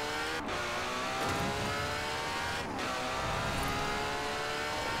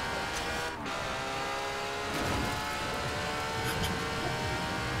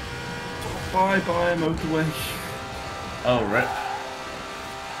 Bye motorway. Oh, right.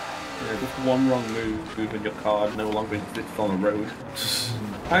 Yeah, just one wrong move and your car no longer exists on a road.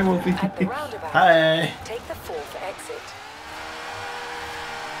 Hi Wolfie. At the roundabout, Hi. take the fourth exit.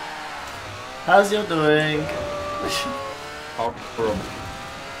 How's you doing? Horrible.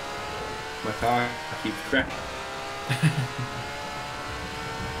 My car keeps crashing.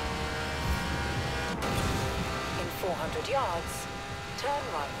 200 yards, turn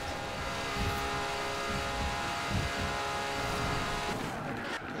right.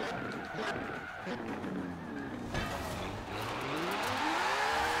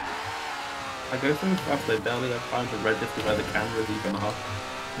 I go so fast I barely have time to register where the camera's even are.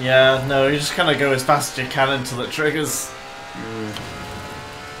 Yeah, no, you just kind of go as fast as you can until it triggers.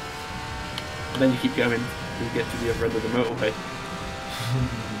 And then you keep going to get to the other end of the motorway.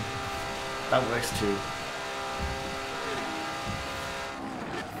 That works too.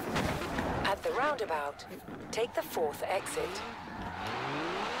 At the roundabout, take the 4th exit.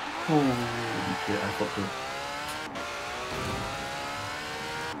 Holy shit, I fucked up.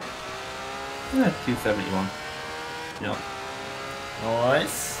 Yeah, 271. Yep.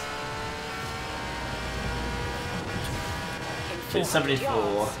 Nice. In 274.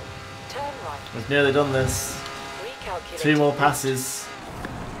 yards, turn right. We've nearly done this. Recalculate. 2 more passes.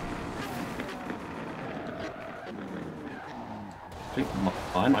 I think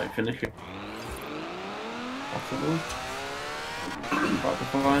I might finish it. Possibly. About to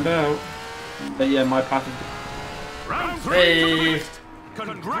find out. But yeah, my pass is... Round 3 Hey!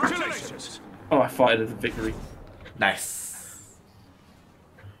 complete. Congratulations. Oh, I farted as a victory. Nice.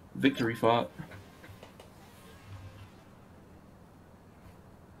 Victory fart.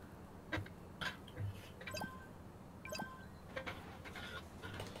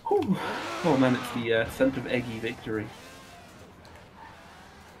 Whew. Oh man, it's the scent of eggy victory.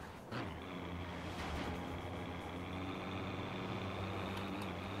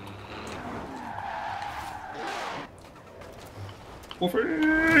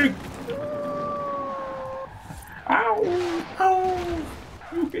 Wolfie! Ow! Ow!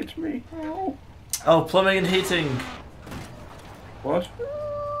 You hit me! Ow! Oh, plumbing and heating. What?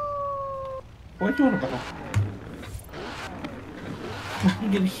 What are you on about?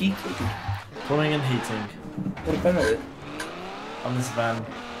 I'm getting heated. Plumbing and heating. What about it? On this van.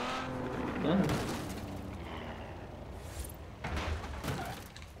 No.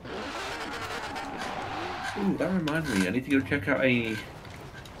 Ooh, that reminds me. I need to go check out a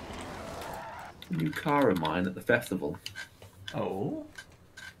new car of mine at the festival. Oh.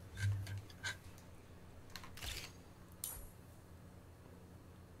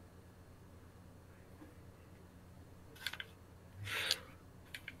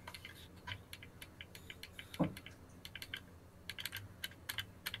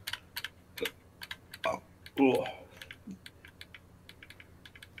 Oh.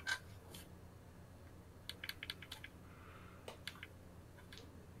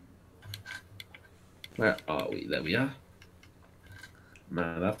 Where are we? There we are.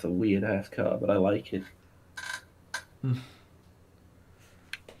 Man, that's a weird ass car, but I like it.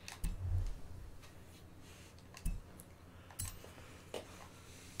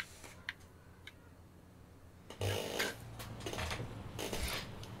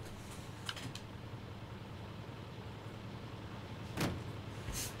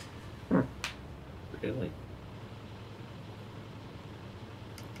 Really?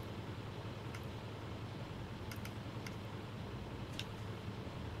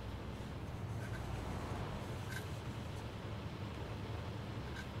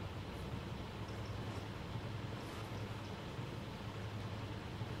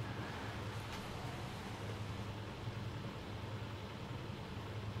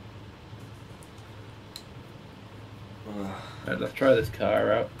 Alright, let's try this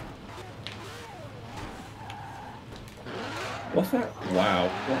car out. What's that? Wow,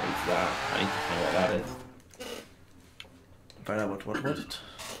 what is that? I need to know what that is. Find out what it?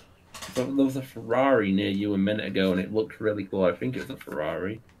 There was a Ferrari near you a minute ago and it looked really cool. I think it was a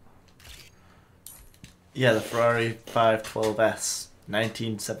Ferrari. Yeah, the Ferrari 512S,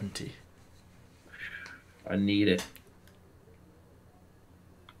 1970. I need it.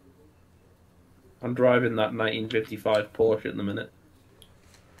 I'm driving that 1955 Porsche at the minute.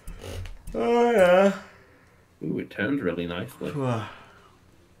 Oh yeah. Ooh, it turns really nicely. Ooh,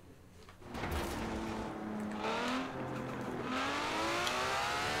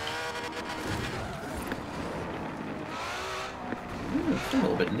 it's a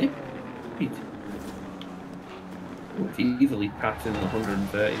little bit nippy. Ooh, it's easily passing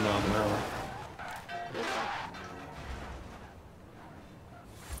 130 miles an hour.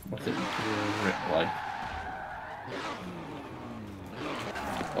 What's it grip like?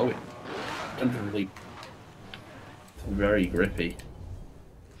 Oh, it turns really... It's very grippy.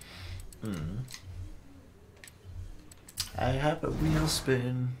 I have a wheel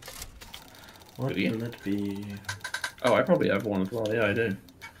spin. What Do you? will it be? Oh, I probably have one as well. Yeah, I do.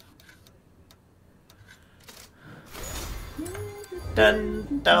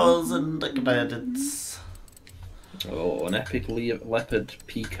 10,000 credits. Oh, an epic leopard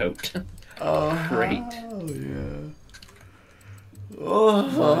peacoat. Oh, Great. yeah. Oh,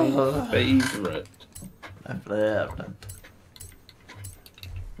 My favourite. my favorite.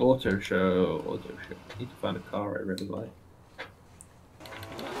 Auto show. Need to find a car I really like.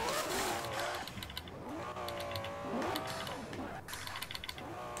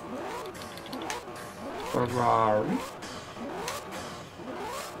 Ferrari.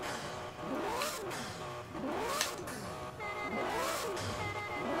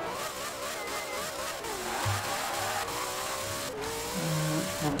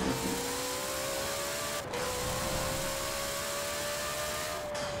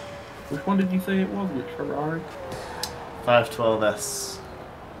 Which one did you say it was? Which Ferrari? 512S.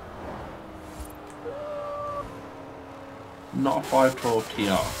 Not a 512 TR.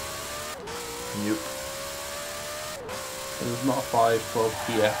 Nope. There's not a 512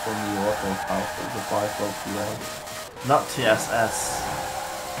 TF on the auto house. There's a 512 TR. Not TSS.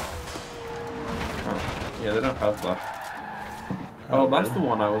 Oh, yeah, they don't have that. Oh, that's the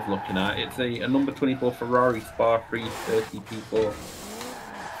one I was looking at. It's a number 24 Ferrari Spa 330 P4.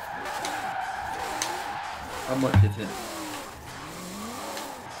 How much is it?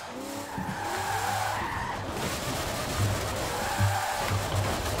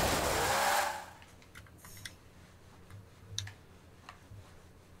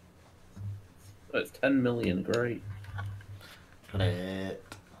 Oh, it's 10 million. Great. Great.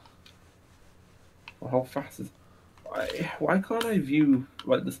 Well, how fast is? Why can't I view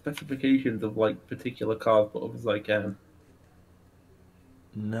like the specifications of like particular cars, but others I can?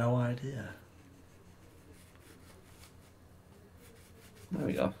 No idea. There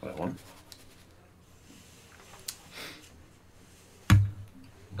we go. That one.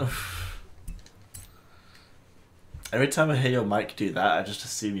 Every time I hear your mic do that, I just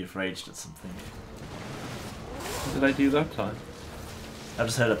assume you've raged at something. What did I do that time? I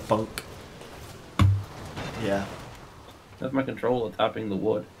just heard a bunk. Yeah. That's my controller tapping the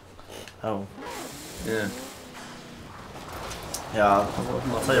wood. Oh. Yeah. Yeah,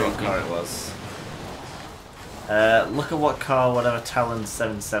 I'll tell you what car it was. Look at what car whatever Talon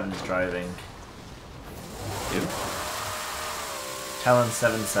 77 is driving. Who? Talon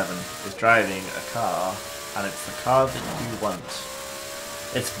 77 is driving a car, and it's the car that you want.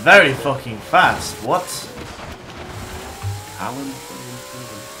 It's very fucking fast. What? Alan?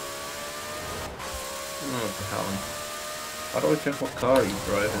 Oh, Alan. How do I check what car he's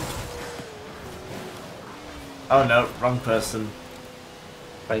driving? Oh no, wrong person.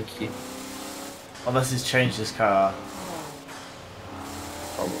 Thank you. Unless he's changed his car.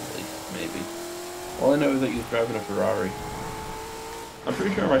 Probably. Maybe. All I know is that he's driving a Ferrari. I'm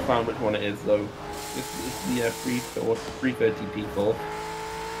pretty sure I found which one it is, though. It's the 330 P4.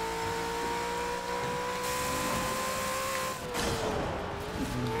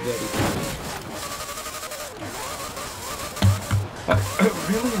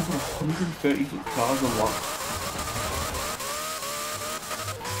 Really? I've got 136 cars unlocked.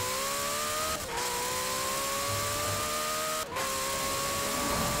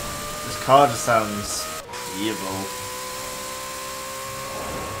 This car just sounds evil.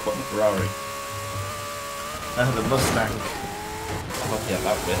 What, the Ferrari? The Mustang. Oh, yeah,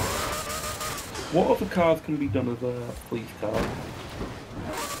 that bit. What other cars can be done as a police car?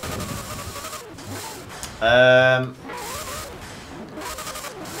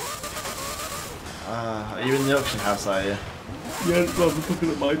 Are you in the auction house, are you? Yeah, well, I'm looking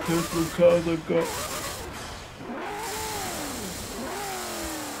at my personal cars I've got.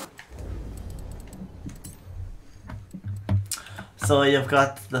 So you've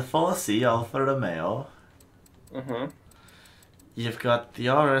got the 4C Alfa Romeo. Uh-huh. You've got the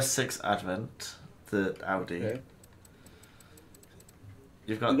RS6 Advent, the Audi. Okay.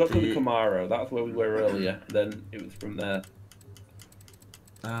 You've got We got to the... the Camaro, that's where we were earlier, then it was from there.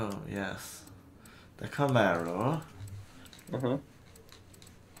 Oh, yes. The Camaro. Uh-huh.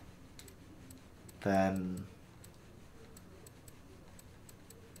 Then...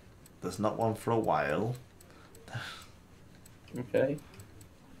 There's not one for a while. Okay.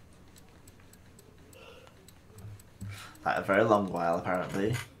 Like a very long while,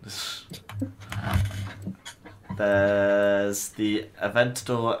 apparently. There's the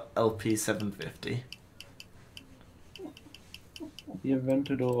Aventador LP750. The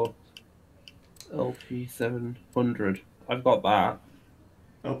Aventador LP700. I've got that.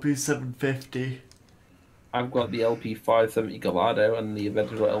 LP750. I've got the LP570 Gallardo and the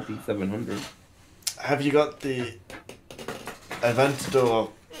Aventador LP700. Have you got the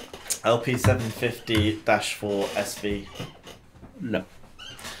Aventador LP750-4 SV? No.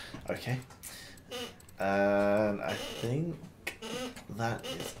 Okay. And I think that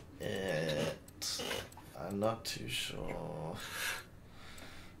is it. I'm not too sure.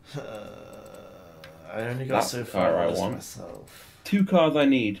 I only got That's so the far car I as want. myself. 2 cars I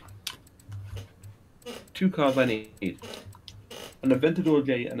need. 2 cars I need. An Aventador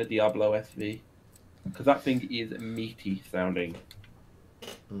J and a Diablo SV. Because that thing is meaty sounding.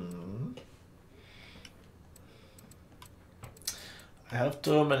 Hmm. I have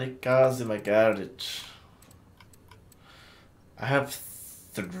too many cars in my garage. I have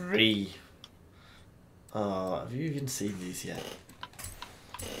 3. Have you even seen these yet?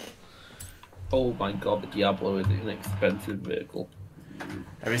 Oh my god, the Diablo is an expensive vehicle.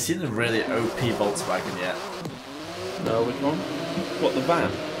 Have you seen the really OP Volkswagen yet? No, which one? What, the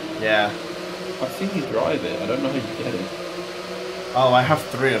van? Yeah. I've seen you drive it. I don't know how you get it. Oh, I have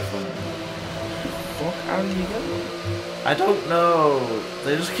 3 of them. Fuck, how do you get one? I don't know.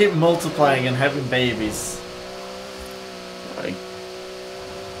 They just keep multiplying and having babies. Like,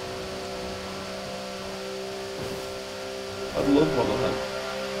 I'd love one of them.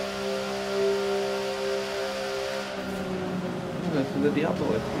 Yeah, so the Diablo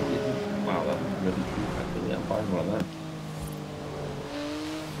SV isn't... Wow, that's really cheap actually. I'm buying one of that.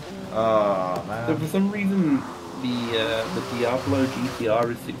 Oh, So man. for some reason, the Diablo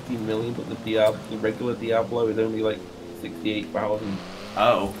GTR is 16 million, but the regular Diablo is only like 68,000.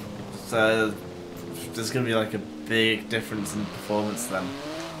 Oh. So, there's going to be like a big difference in performance then.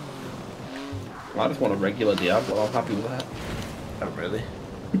 I just want a regular Diablo. I'm happy with that. Oh, really?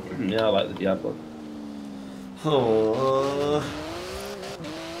 Yeah, I like the Diablo. Oh.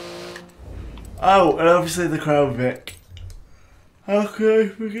 Oh, and obviously the Crown Vic. How could I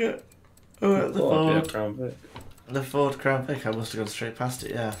forget? Oh, the Oh, yeah, Ford. Crown Vic. The Ford Crown Vic. I must have gone straight past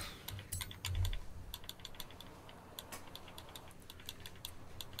it, yeah.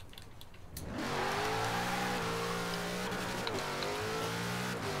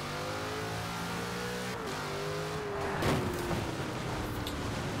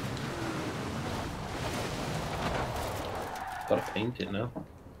 Gotta paint it now.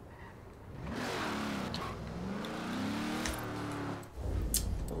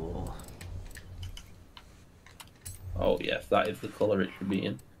 Oh. Oh yes, that is the colour it should be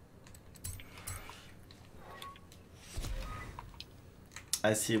in.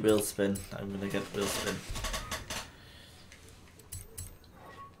 I see wheel spin. I'm gonna get wheel spin.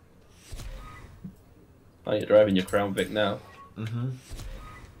 Oh, you're driving your Crown Vic now. Mm-hmm.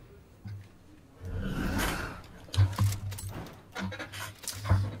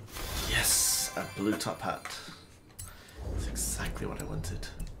 Yes, a blue top hat. That's exactly what I wanted.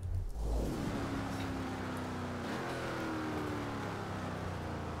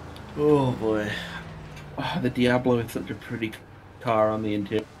 Oh boy. Oh, the Diablo is such a pretty car on the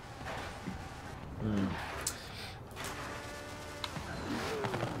interior. Hmm.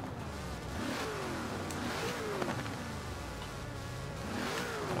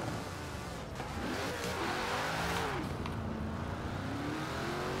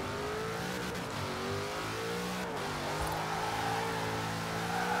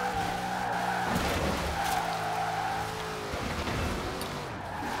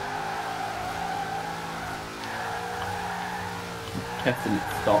 Testing it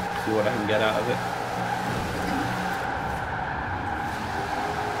stock, see what I can get out of it.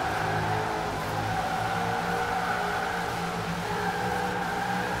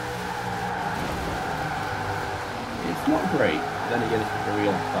 It's not great, then again it's a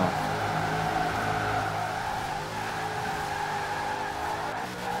real car.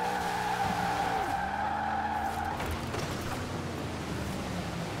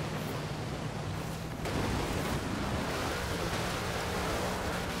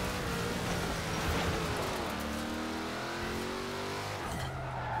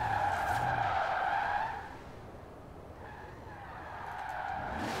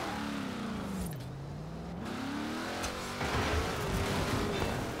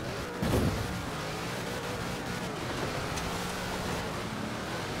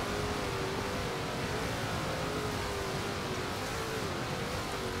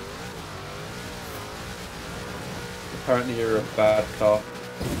 Apparently you're a bad cop.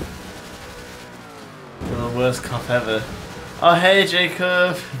 You're the worst cop ever. Oh hey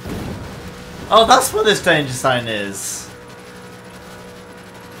Jacob! Oh, that's what this danger sign is.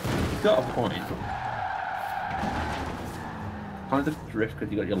 You've got a point. Can't just drift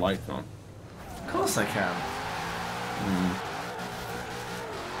because you got your lights on. Of course I can.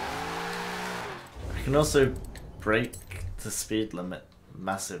 I can also break the speed limit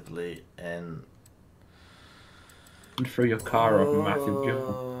massively in... And throw your car off a massive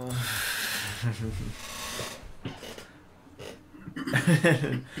jump.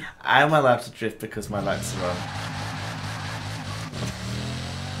 I'm allowed to drift because my lights are on.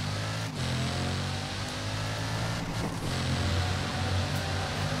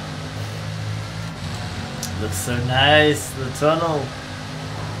 Looks so nice, the tunnel.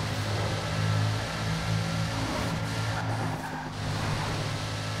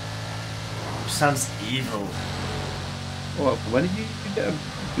 Sounds evil. Well, when did you get a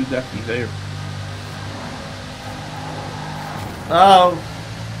Bugatti there? Oh,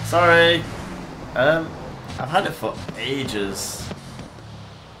 sorry. I've had it for ages.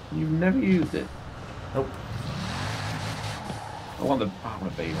 You've never used it? Nope. I want a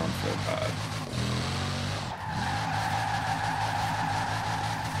Veyron so bad.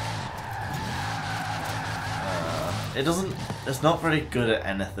 It doesn't. It's not very good at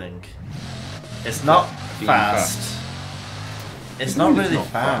anything. It's not Being fast. It's not really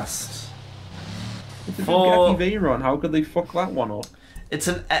fast. It's a For- Bugatti Veyron, how could they fuck that one up? It's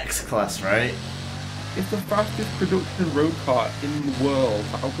an X class, right? It's the fastest production road car in the world.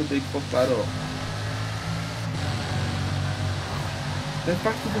 How could they fuck that up? They're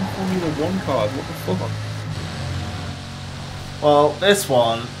faster than Formula 1 cars, what the fuck? Well, this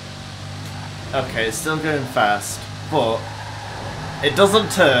one. Okay, it's still going fast, but it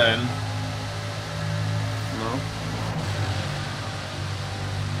doesn't turn. No?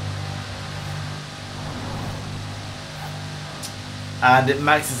 And it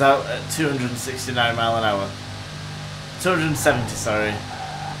maxes out at 269 mile an hour. 270, sorry.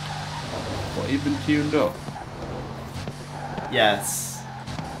 What, even tuned up? Yes.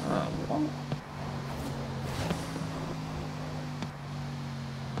 What?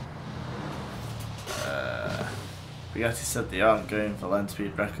 Bugatti said they aren't going for land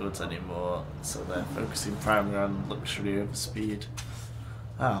speed records anymore, so they're focusing primarily on luxury over speed.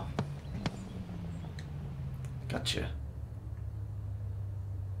 Oh. Gotcha.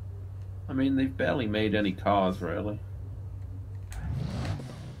 I mean, they've barely made any cars, really.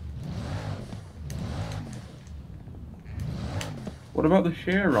 What about the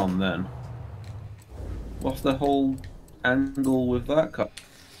Chiron, then? What's the whole angle with that car?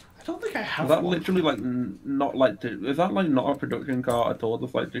 I don't think I have Is that one. literally like not like to? Is that like not a production car at all?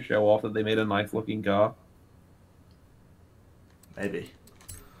 Just like to show off that they made a nice looking car? Maybe.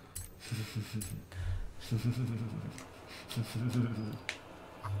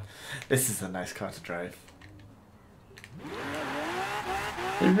 This is a nice car to drive.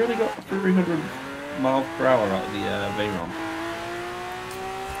 They really got 300 miles per hour out of the Veyron,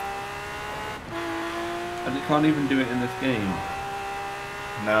 and it can't even do it in this game.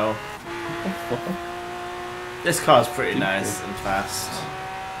 No. What the fuck? This car's pretty nice and fast.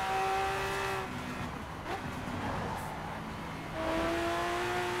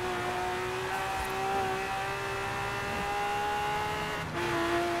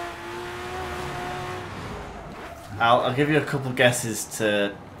 I'll give you a couple guesses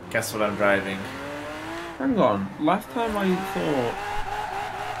to guess what I'm driving. Hang on. Last time I saw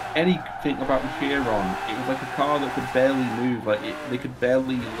anything about the Chiron, it was like a car that could barely move. Like they could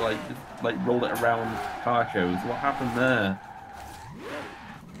barely like roll it around car shows. What happened there?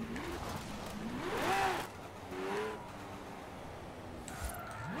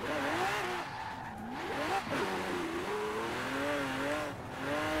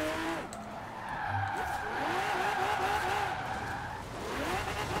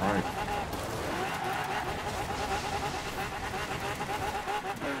 Alright.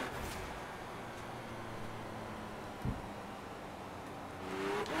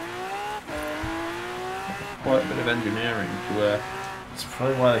 Quite a bit of engineering to It's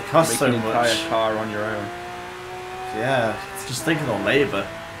probably why they cost make so an entire much. car on your own. Yeah, it's just thinking of labour.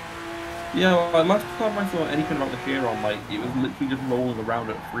 Yeah, well, last time I saw anything about the Chiron, like it was literally just rolling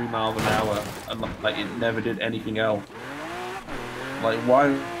around at 3 miles an hour, and like it never did anything else. Like, why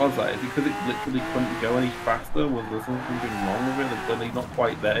was that? Is it because it literally couldn't go any faster? Was there something wrong with it? Are they not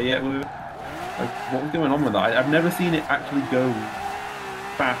quite there yet with it? Like, what was going on with that? I've never seen it actually go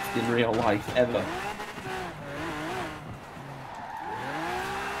fast in real life, ever.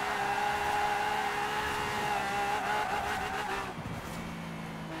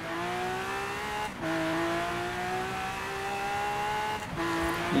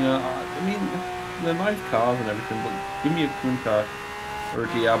 You know, I mean, they're nice cars and everything, but give me a Countach or a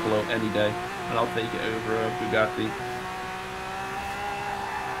Diablo any day, and I'll take it over a Bugatti.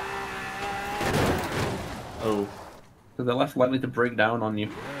 Oh. Because they're less likely to break down on you.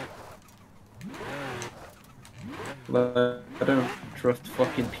 But I don't trust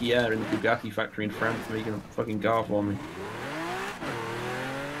fucking Pierre in the Bugatti factory in France making a fucking car for me.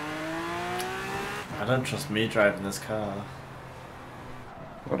 I don't trust me driving this car.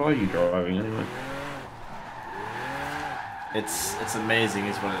 What are you driving anyway? It's amazing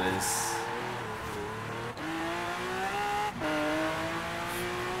is what it is.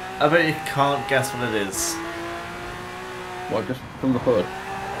 I bet you can't guess what it is. What, just from the hood?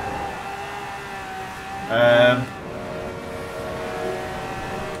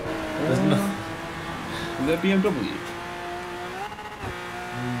 There's no... Is that BMW?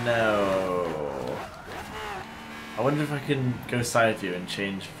 No. I wonder if I can go side view and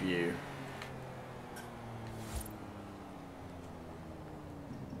change view.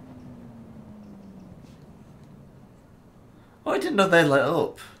 Oh, I didn't know they lit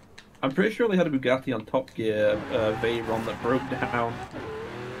up. I'm pretty sure they had a Bugatti on Top Gear Veyron that broke down.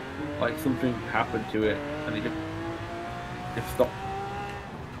 Like something happened to it and it just stopped.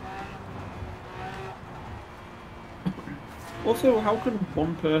 Also, how can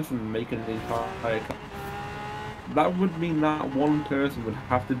one person make an entire car? That would mean that one person would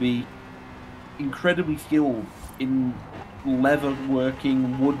have to be incredibly skilled in leather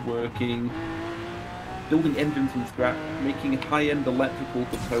working, woodworking, building engines from scratch, making high-end electrical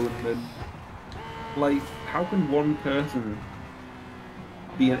components. Like, how can one person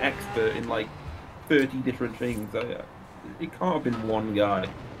be an expert in like 30 different things? It can't have been one guy.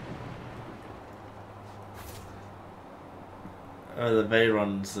 Oh, the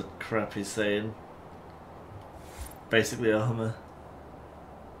Veyron's the crap he's saying. Basically a Hummer.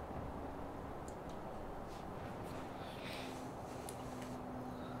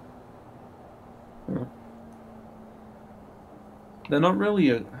 They're not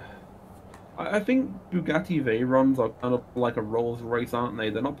really a... I think Bugatti Veyrons are kind of like a Rolls Royce, aren't they?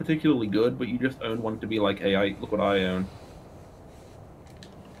 They're not particularly good, but you just own one to be like, hey, look what I own.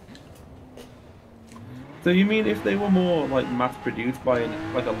 So you mean if they were more like mass-produced by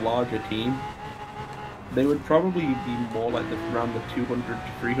like a larger team, they would probably be more like around the 200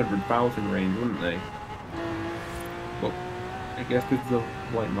 to 300,000 range, wouldn't they? But I guess it's a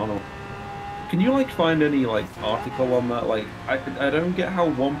like mono. Can you like find any like article on that? Like I don't get how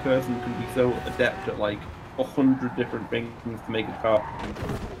one person can be so adept at like 100 different things to make a car.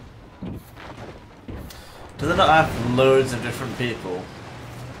 Do they not have loads of different people?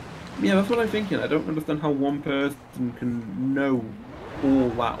 Yeah, that's what I'm thinking. I don't understand how one person can know all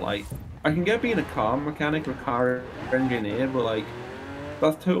that. Like, I can get being a car mechanic or car engineer, but like,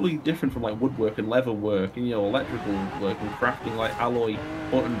 that's totally different from like woodwork and leather work and, you know, electrical work and crafting like alloy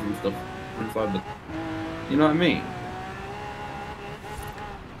buttons and stuff inside the... You know what I mean?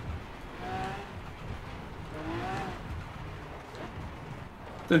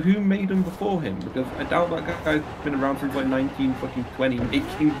 So who made them before him? Because I doubt that guy's been around since like 1920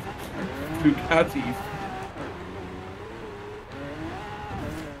 making Bugattis.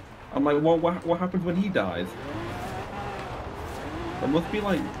 I'm like, well, what happens when he dies? There must be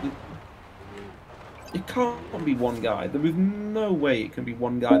like... It can't be one guy. There is no way it can be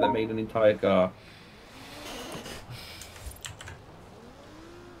one guy that made an entire car.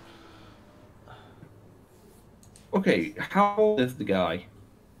 Okay, how old is the guy?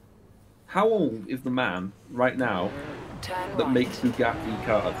 How old is the man right now that makes Bugatti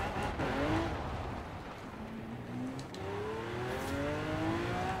cars?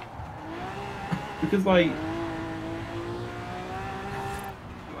 Because like,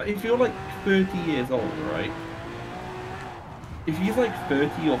 if you're like 30 years old, right? If he's like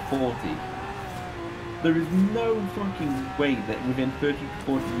 30 or 40, there is no fucking way that within 30 to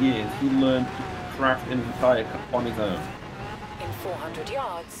 40 years he learned to craft an entire car on his own. In 400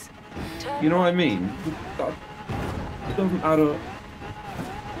 yards, turn You know what I mean? That, it doesn't add up.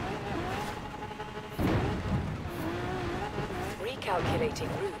 Recalculating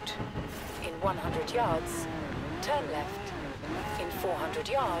route. In 100 yards, turn left. In 400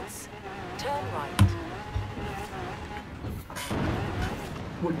 yards, turn right.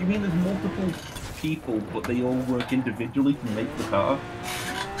 What do you mean there's multiple people, but they all work individually to make the car?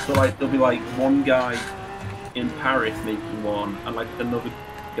 So like, there'll be like one guy in Paris making one, and like another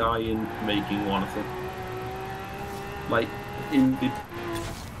guy in making one or something. Like, in the...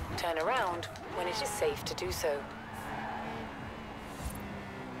 Turn around when it is safe to do so.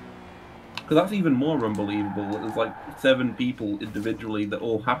 Because that's even more unbelievable. There's like 7 people individually that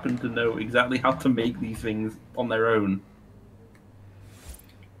all happen to know exactly how to make these things on their own.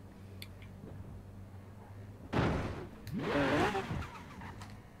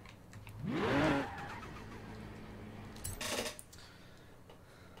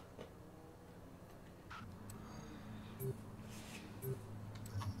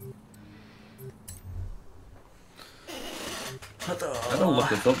 I gotta look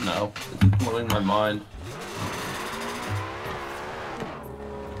this up now. It's blowing my mind.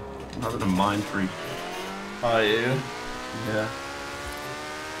 I'm having a mind freak. Are you? Yeah.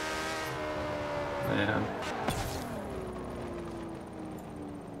 Man.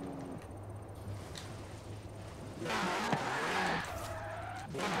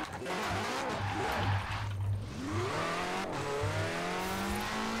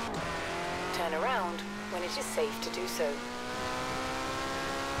 Turn around when it is safe to do so.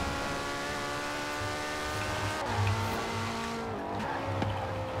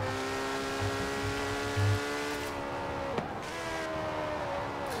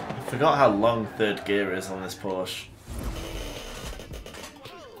 I forgot how long third gear is on this Porsche.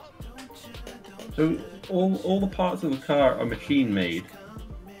 So all the parts of the car are machine made.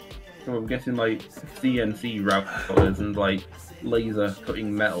 So I'm guessing like CNC routers and like laser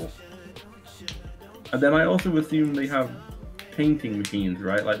cutting metal. And then I also assume they have painting machines,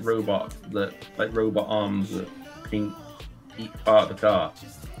 right? Like robots that, like robot arms that paint each part of the car.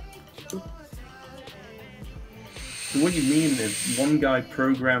 So what you mean is one guy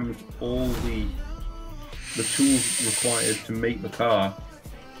programs all the tools required to make the car,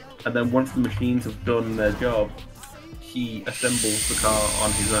 and then once the machines have done their job, he assembles the car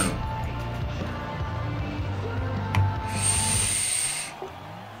on his own.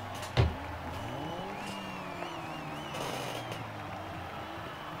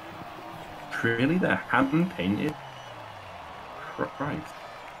 Really? They're hand painted? Christ.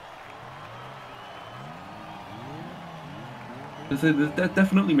 There's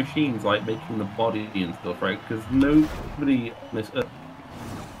definitely machines like making the body and stuff, right? Because nobody on this earth,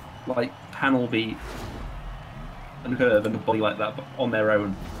 like panel beat and curve and a body like that, but on their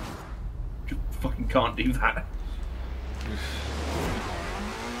own, just fucking can't do that.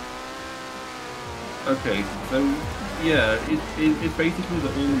 Okay, so yeah, it's basically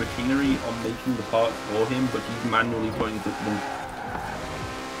that all the machinery are making the parts for him, but he's manually putting them.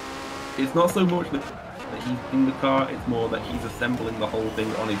 It's not so much that he's in the car, it's more that he's assembling the whole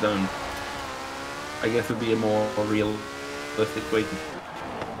thing on his own. I guess would be a more realistic way to.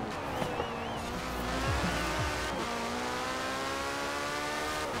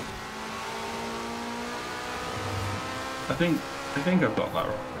 I think I've got that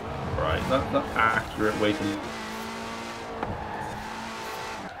right. That's accurate way to.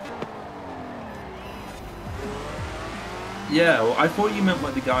 Yeah, well, I thought you meant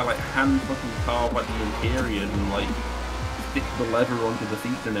like the guy like hand fucking carve like the interior and like stick the lever onto the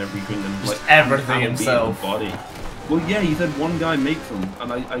seats and everything and like everything himself. The body. Well, yeah, he said one guy makes them,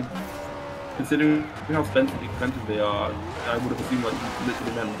 and I considering how expensive they are, I would have assumed like he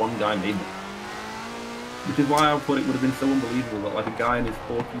literally meant one guy made them. Which is why I thought it would have been so unbelievable that like a guy in his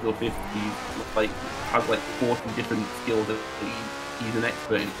 40s or 50s like has like 40 different skills that he's an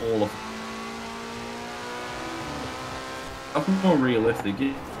expert in all of them. That's more realistic.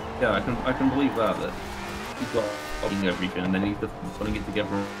 Yeah, I can believe that he's got everything and then he's just putting it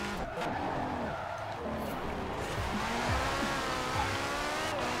together.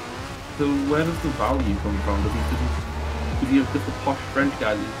 So where does the value come from? Is he just a posh French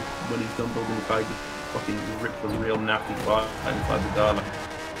guy that when he's done building the car, he just fucking rips a real nasty fart inside the car? Like,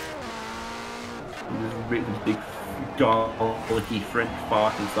 he just rips a big garlicky French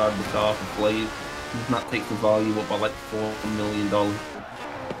fart inside the car for flays. And that takes the value up by like $4 million.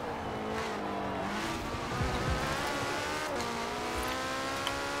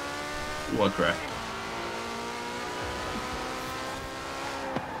 What a crash.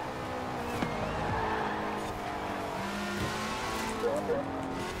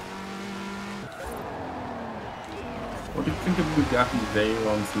 What do you think of Bugatti's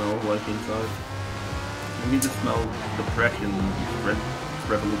Veyron smell like inside? You need to smell depression and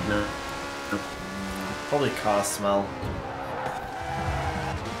revolutionary. Probably car smell.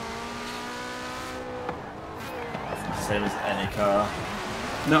 Same as any car.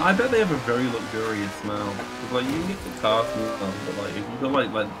 No, I bet they have a very luxurious smell. Cause, like, you can get the car smell, but like, if you got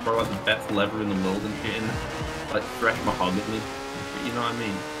like probably like the best leather in the world and shit in, like fresh mahogany, you know what I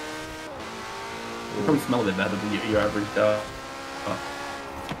mean? You probably smell a bit better than your average car.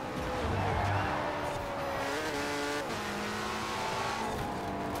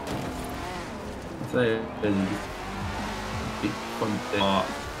 Say there's a big fun art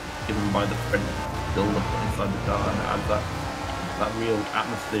given by the French builder inside the car, and it adds that real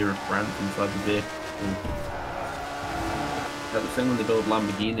atmosphere of France inside the vehicle. Like the same when they build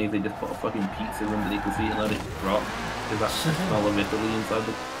Lamborghinis, they just put a fucking pizza underneath the seat and let it drop. There's that smell of Italy inside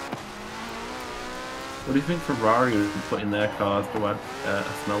the. What do you think Ferrari would put in their cars to add a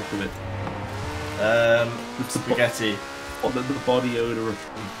smell to it? Spaghetti. or the body odor of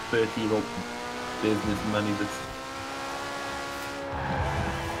 30-year-old businessman who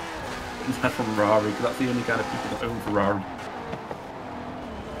just had from Ferrari, because that's the only kind of people that own Ferrari.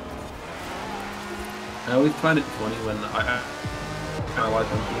 I always find it funny when I like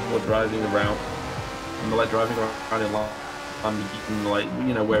when people are driving around and they're like driving around in and like,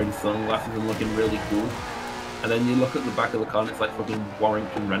 you know, wearing sunglasses and looking really cool. And then you look at the back of the car and it's like fucking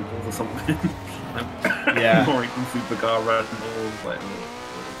Warrington Rentals or something. Yeah. Warrington Supercar Rentals.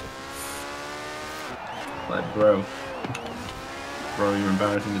 Like, bro, you're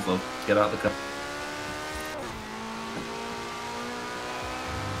embarrassing yourself. Get out of the car.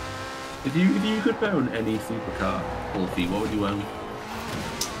 If you could own any supercar, Wolfie, what would you own?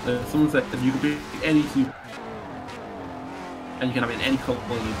 Someone said if you could be any super, and you can have it in any colour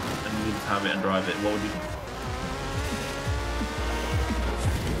and you can just have it and drive it, what would you?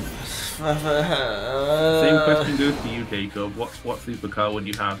 Same question goes to you, Jacob. What supercar would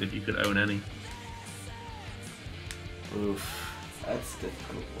you have if you could own any? Oof, that's a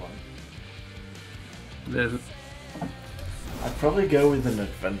difficult one. There's I'd probably go with an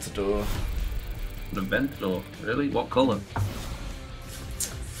Aventador. an Aventador, really? What colour?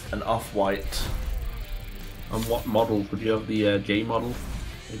 An off-white. And what model? Would you have the J model?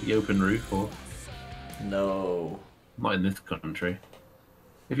 With the open roof, or? No. Not in this country.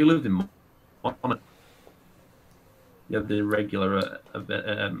 If you lived in on it, you have the regular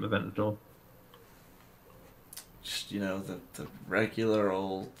Aventador. Just, you know, the regular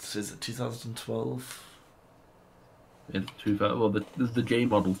old, is it 2012? It's 2000. Well, there's the J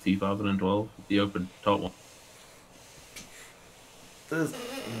model 2012, the open top one. There's...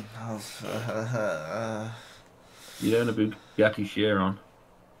 You own a Bugatti Chiron.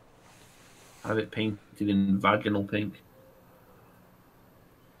 Have it painted in vaginal pink.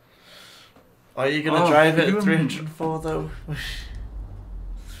 Are you going to drive it at 304 though?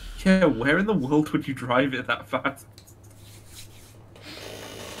 Yeah, where in the world would you drive it that fast?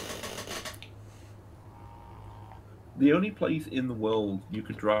 The only place in the world you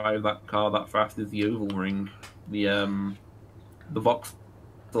could drive that car that fast is the oval ring. The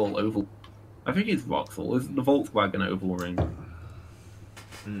Vauxhall oval. I think it's Vauxhall. It's the Volkswagen oval ring.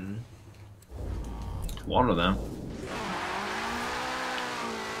 Hmm. It's one of them.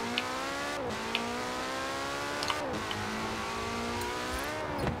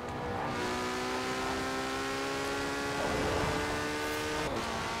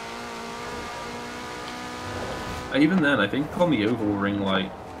 Even then, I think on the oval ring,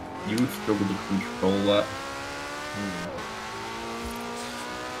 like, you would struggle to control that.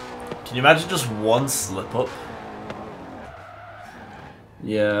 Can you imagine just one slip up?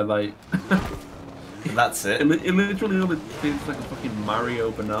 Yeah, like... And that's it. It literally all it is like a fucking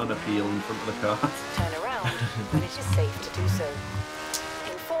Mario banana peel in front of the car. Turn around when it is safe to do so.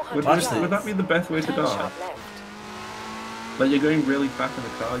 In 400 Would that be the best way to turn die? sharp left. Like, you're going really fast in the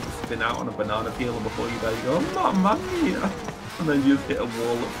car, you spin out on a banana peel, and before you die, you go, Mamma mia! And then you just hit a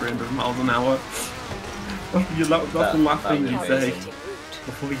wall at 300 miles an hour. That's the last thing you say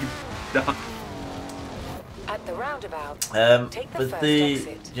before you die. At the roundabout, take the with first the,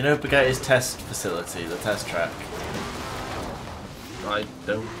 exit. you know, Bugatti's test facility, the test track. I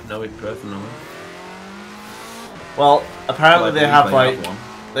don't know it personally. Well, apparently they have like one.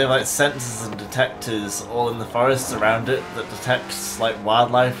 they have like sensors and detectors all in the forests around it that detects like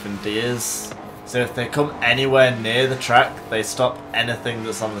wildlife and deers. So if they come anywhere near the track, they stop anything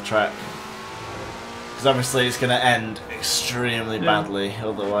that's on the track. Because obviously it's going to end extremely badly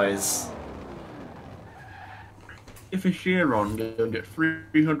otherwise. If a Chiron going at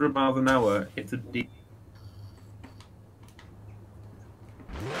 300 miles an hour hits a deer,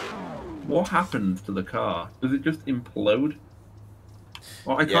 what happens to the car? Does it just implode?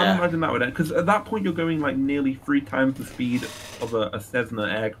 Well, I can't imagine that would end, because at that point you're going like nearly 3 times the speed of a Cessna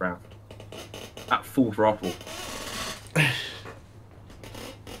aircraft at full throttle.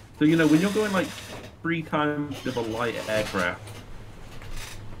 So, you know, when you're going like 3 times of a light aircraft,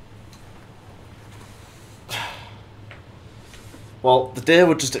 well, the deer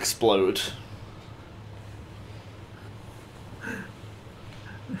would just explode.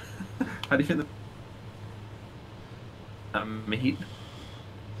 how do you think that meat?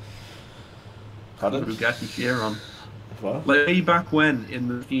 Pardon? Bugatti Chiron. What? Like way back when, in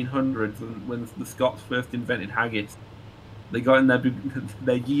the 1500s, when the Scots first invented haggis, they got in their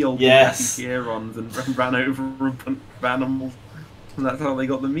ye old Yes. Bugatti Chirons and ran over a bunch of animals, and that's how they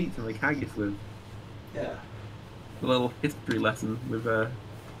got the meat to make haggis with. Yeah. A little history lesson with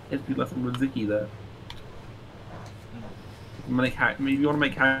Ziki there. If you want to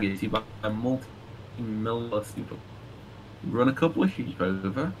make haggis, you buy a multi-million super. run a couple of sheep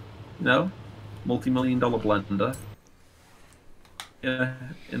over, you know, multi-million-dollar blender, yeah,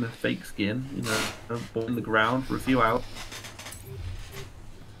 in a fake skin, you know, born in the ground for a few hours.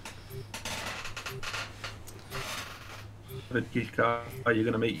 Car, you're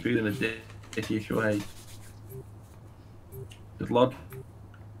gonna make food in a dish way. Just log.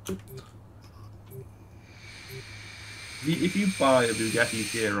 If you buy a Bugatti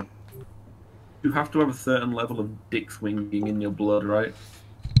Chiron, you have to have a certain level of dick swinging in your blood, right?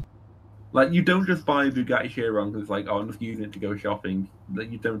 Like, you don't just buy a Bugatti Chiron because it's like, oh, I'm just using it to go shopping.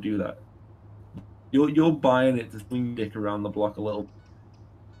 Like, you don't do that. You're buying it to swing your dick around the block a little.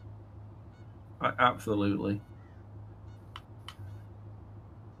 Absolutely.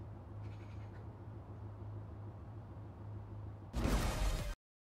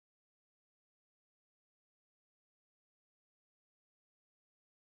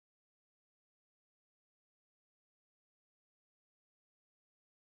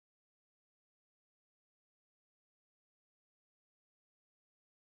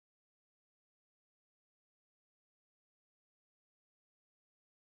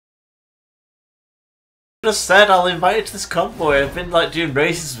 Just said I'll invite you to this convoy. I've been like doing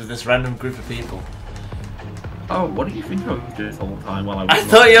races with this random group of people. Oh, what do you think I was doing this whole time while I was... I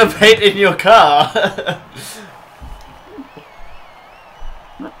thought you were painting your car!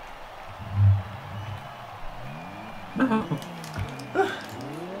 No.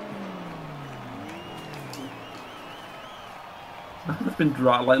 I've just been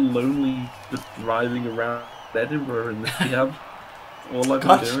like lonely, just driving around Edinburgh in the cab. All I've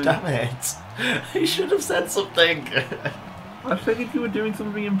been doing. Damn it! You should have said something. I figured you were doing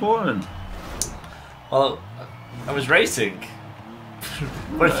something important. Well, I was racing.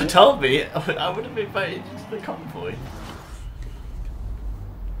 But if you told me, I would have invited you to the convoy.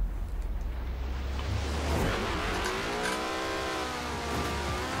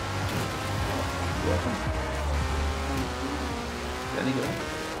 There you go.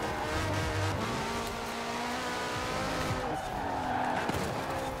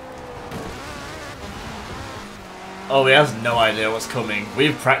 Oh, he has no idea what's coming.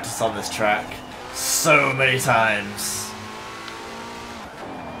 We've practiced on this track so many times.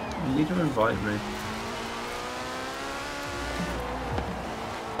 You need to invite me.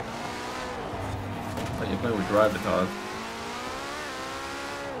 Like you're playing with driver cars.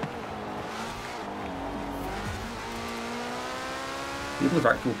 People with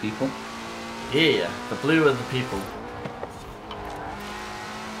actual people. Yeah, the blue are the people.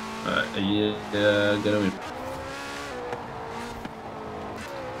 Are you gonna...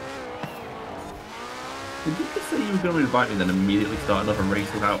 Did you just say you were going to invite me, then immediately start another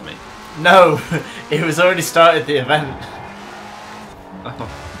race without me? No, it was already started the event. Oh.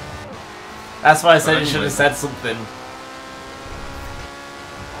 That's why I said you should have said something.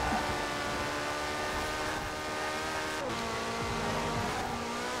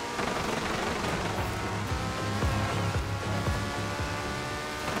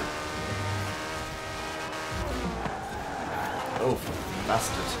 Oh,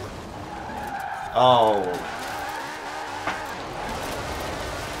 bastard. Oh.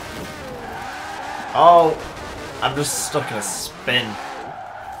 Oh, I'm just stuck in a spin.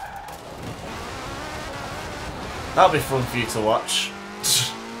 That'll be fun for you to watch.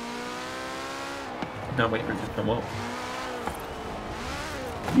 Can't wait for it to come up.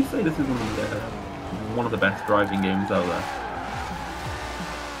 You say this is one of the best driving games out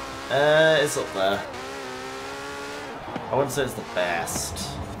there? It's up there. I wouldn't say it's the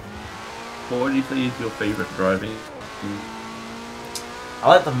best. What would you say is your favourite driving? I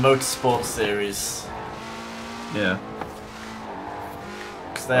like the Motorsport series. Yeah.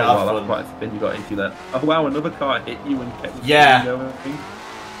 Because they are wow, fun. that's quite a spin you got into there. Oh wow, another car hit you and kept the Yeah. spin going.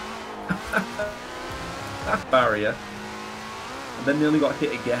 That barrier. And then nearly got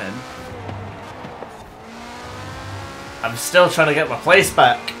hit again. I'm still trying to get my place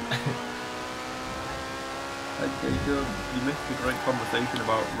back. You missed a great conversation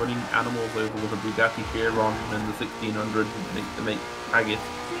about running animals over with a Bugatti Chiron and the 1600 to make haggis.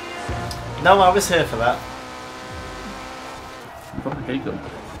 No, I was here for that. You got the Jacob.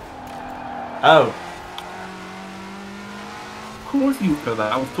 Oh. Of course you were for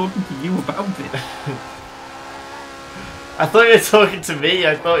that. I was talking to you about it. I thought you were talking to me.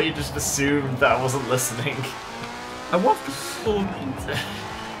 I thought you just assumed that I wasn't listening. I was talking to...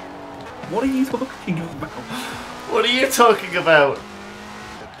 What are you talking about? What are you talking about?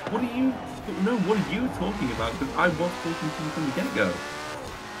 What are you... No, what are you talking about? Because I was talking to you from the get-go.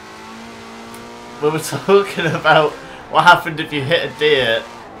 We were talking about what happened if you hit a deer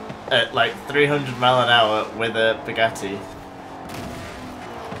at like 300 mile an hour with a Bugatti.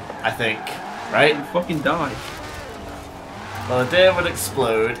 I think, right? You fucking die. Well, the deer would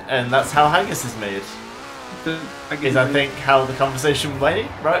explode, and that's how haggis is made. Is I think how the conversation went,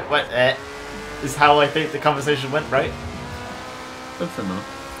 right? Is how I think the conversation went, right? Close enough.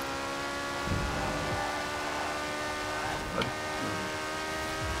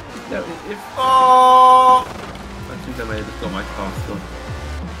 Yeah, if Oh! I think I may have just got my car stuck.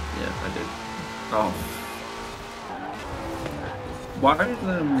 Yeah, I did. Oh. Why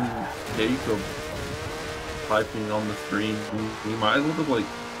is Jacob typing on the screen? We might as well just like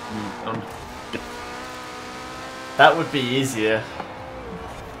That would be easier.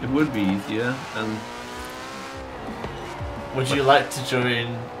 it would be easier, and Would you like to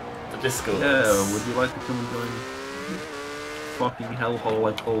join the Discord? yeah, would you like to come and join this fucking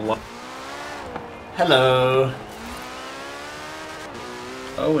hellhole I call life? Hello.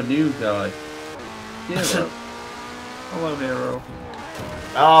 Oh, a new guy. Hero. Hello, hero.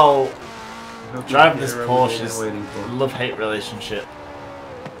 Oh, Hope driving you're this the hero we've all Porsche been is waiting for. love-hate relationship.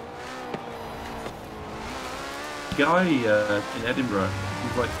 Guy in Edinburgh,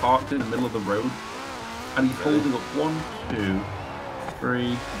 he's like parked in the middle of the road, and he's holding up 1, 2,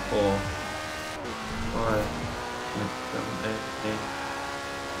 3, 4, 5, 6, 7, 8,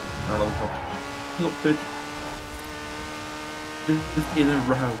 9, 11, 12. Look, just in a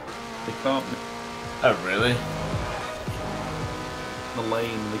row. They can't move Oh, really? the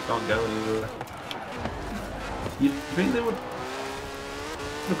lane. They can't go anywhere. You think they would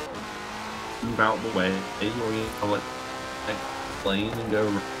move out the way, or you know, like next lane and go,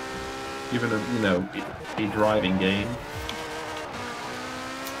 given a, you know, a driving game?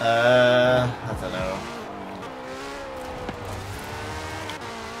 I don't know.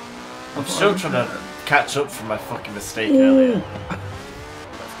 I'm still trying to catch up from my fucking mistake earlier. That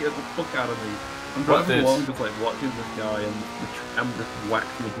scared the fuck out of me. I'm What driving did? along just like watching this guy, and the tram just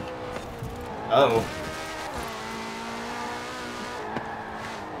whacked me. Oh.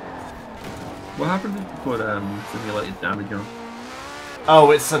 What happened if you put simulated damage on?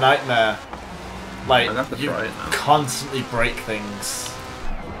 Oh, it's a nightmare. Like, I'll have to you try it now. constantly break things.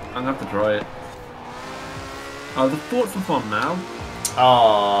 I'm gonna have to try it. Oh, the thoughts are fun now.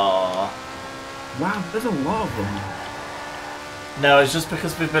 Oh. Wow, there's a lot of them. No, it's just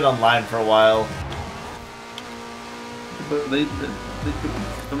because we've been online for a while. But they could be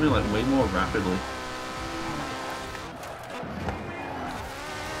something like way more rapidly.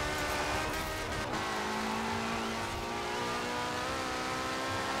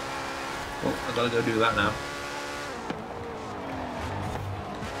 Well, I gotta go do that now.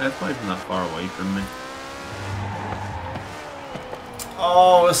 That's not even that far away from me.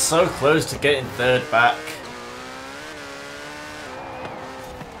 Oh, we're so close to getting third back.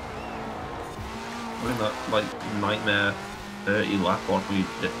 I mean that like nightmare 30 lap one we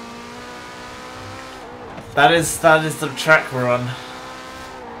did. That is the track we're on.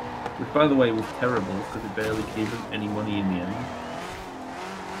 Which by the way was terrible because it barely gave us any money in the end.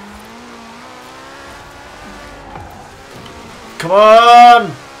 Come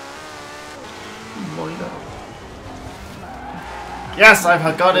on! Wind up. Yes,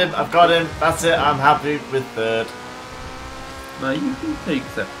 I've got him. I've got him. That's it. I'm happy with third. No, you can take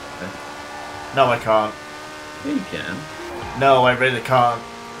second. No, I can't. Yeah, you can. No, I really can't.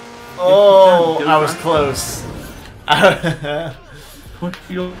 Oh, can. I was close. Push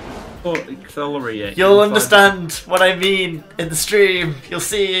your accelerate. You'll inside understand what I mean in the stream. You'll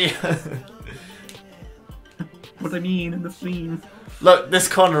see. what I mean in the scene. Look, this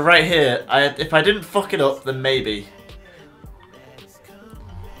corner right here. If I didn't fuck it up, then maybe.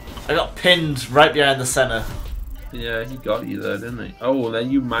 I got pinned right behind the center. Yeah, he got you there, didn't he? Oh, and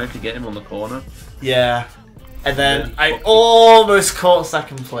then you managed to get him on the corner. Yeah. And then Yeah, I fuck you. almost caught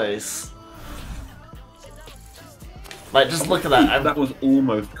second place. Like, just look at that. That was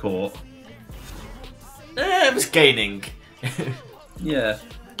almost caught. It was gaining. Yeah,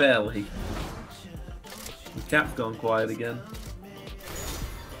 barely. The cat's gone quiet again.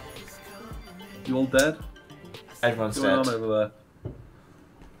 You all dead? Everyone's What's going dead. on over there?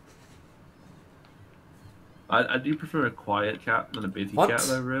 I do prefer a quiet cat than a busy What? cat,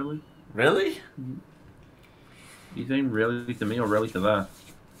 though. Really? Really? You saying really to me or really to that?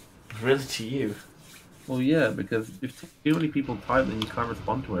 Really to you? Well, yeah, because if too many people type, then you can't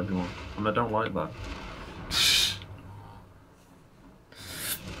respond to everyone, and I don't like that.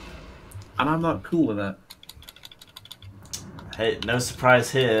 And I'm not cool with that. Hey, no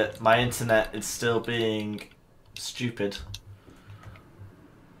surprise here. My internet is still being stupid.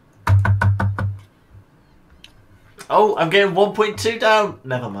 Oh, I'm getting 1.2 down.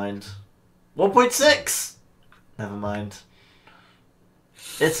 Never mind. 1.6. Never mind.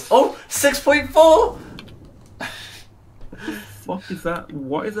 It's 6.4. Fuck is that?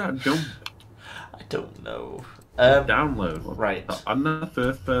 What is that jump? I don't know. Download. Right. I'm the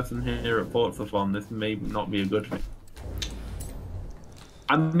first person here at Forza Horizon. This may not be a good thing.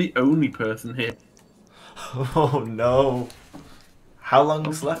 I'm the only person here. Oh no. How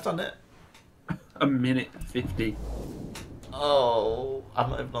long's left on it? A minute 50. Oh, I'm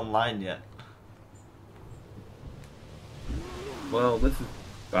not even online yet. Well, this is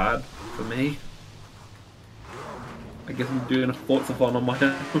bad for me. I guess I'm doing a Forza Horizon on my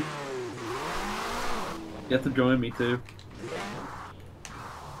own. You have to join me too.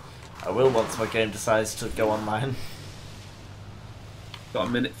 I will once my game decides to go online. Got a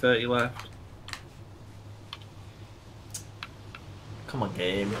minute 30 left. Come on,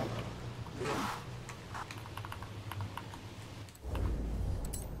 game.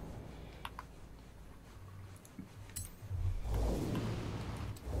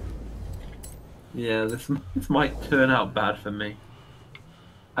 Yeah, this might turn out bad for me.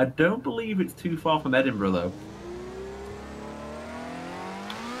 I don't believe it's too far from Edinburgh though.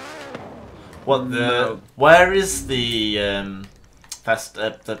 What the? No. Where is the fast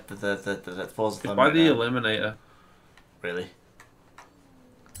the Forza? It's by the Eliminator. Really?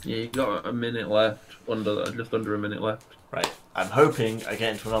 Yeah, you got a minute left. Just under a minute left. Right. I'm hoping I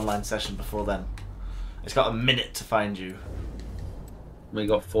get into an online session before then. It's got a minute to find you. We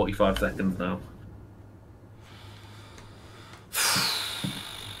got 45 seconds now.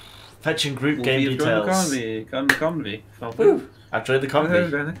 Fetching group game Join details. the comedy. Woo! I've joined the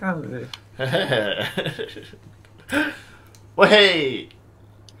company. Join the comedy. Well, hey!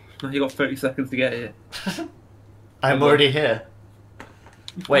 You got 30 seconds to get here. I'm already here.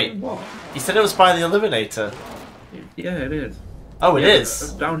 Wait, What? you said it was by the Eliminator. Yeah, it is. Oh, it Yeah,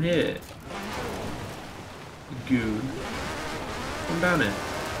 is? down here. Goon. Come down here.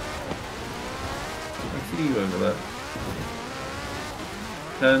 I see you over there.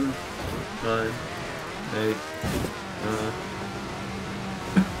 10, 9, 8,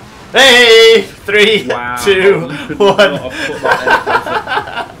 Hey! 3, Wow. 2, 1.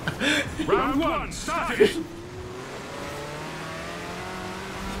 Round 1 started.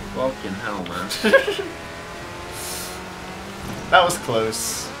 Fucking hell, man. That was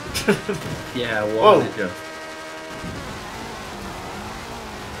close. Yeah, Whoa. what is it just?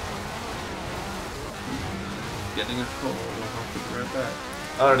 Getting a call. We'll have to be right back.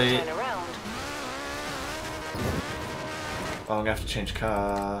 Already. Turn around. Oh, I'm gonna have to change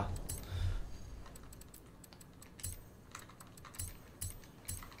car.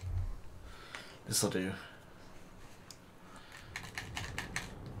 This'll do.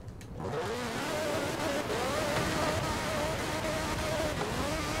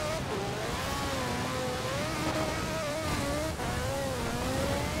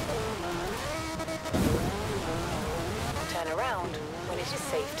 Turn around when it is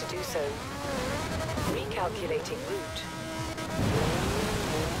safe to do so. Recalculating route.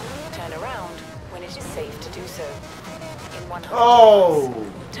 Turn around when it is safe to do so. In 100 Oh!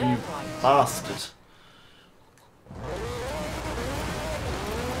 yards, turn You right. bastard.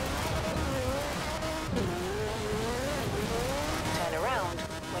 Turn around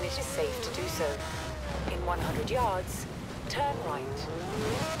when it is safe to do so. In 100 yards, turn right.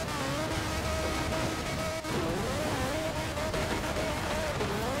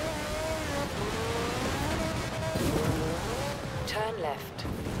 Turn left.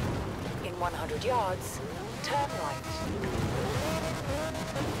 In 100 yards, turn right.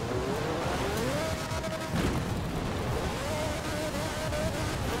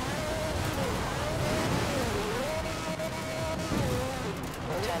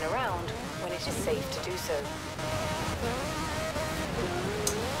 Turn around when it is safe to do so.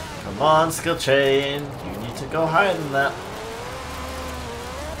 Come on, skill chain. You need to go higher than that.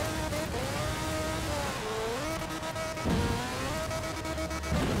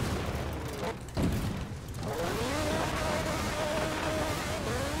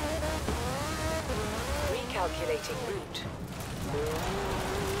 Recalculating route.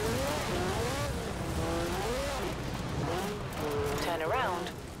 Turn around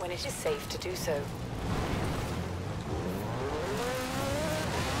when it is safe to do so. In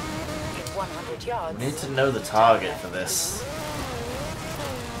 100 yards. We need to know the target for this.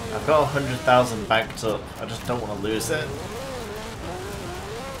 I've got 100,000 banked up. I just don't want to lose it.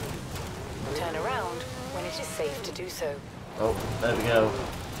 Turn around when it is safe to do so. Oh, there we go.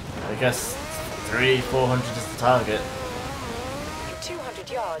 I guess 400 is the target. In 200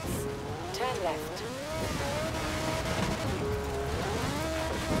 yards, turn left.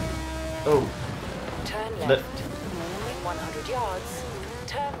 Oh, Turn Flip. left. In 100 yards,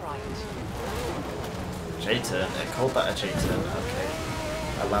 turn right. J-turn. It called that a J-turn. Okay.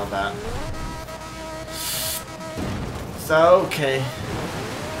 Allow that. So, okay.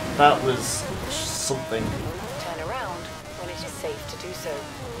 That was something. Turn around when it is safe to do so.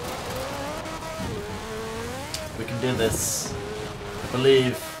 We can do this. I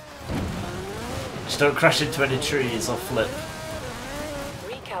believe. Just don't crash into any trees or flip.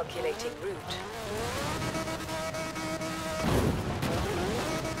 Recalculating route.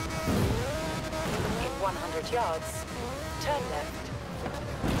 In 100 yards, turn left.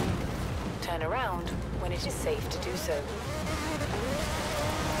 Turn around when it is safe to do so.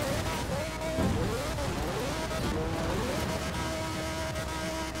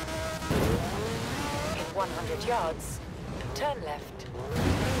 In 100 yards, turn left.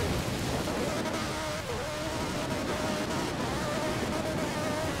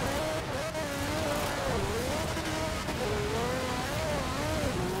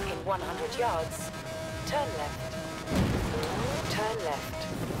 In 100 yards, turn left. Turn left.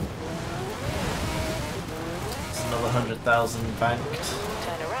 It's another 100,000 banked.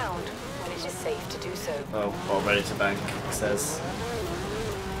 Turn around when it is safe to do so. Oh, well, ready to bank, it says.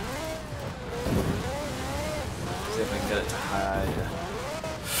 See if I can get it to hide.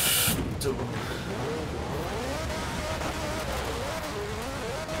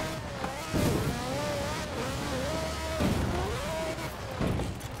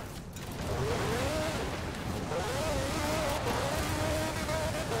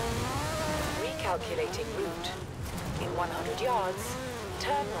 Recalculating route. In 100 yards,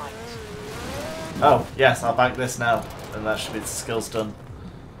 turn right. Oh, yes, I'll bank this now. And that should be the skills done.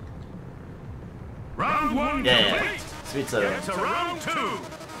 Round 1 Yeah, complete. sweet zone. Get to round 2.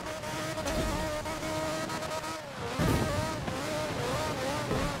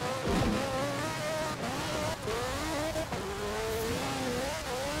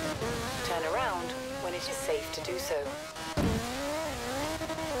 Turn around when it is safe to do so. In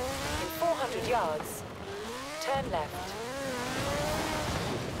 400 yards, turn left.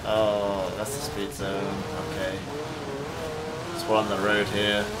 Oh, that's the speed zone. Okay. There's one on the road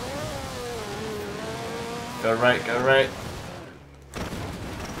here. Go right, go right.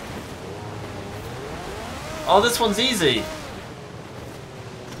 Oh, this one's easy.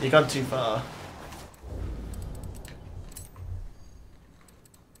 You gone too far.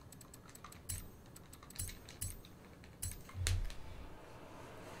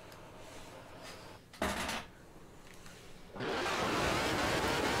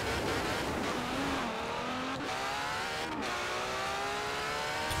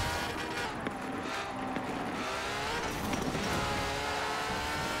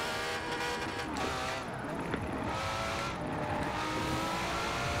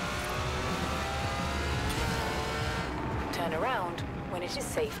 Turn around when it is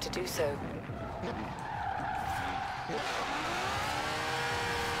safe to do so.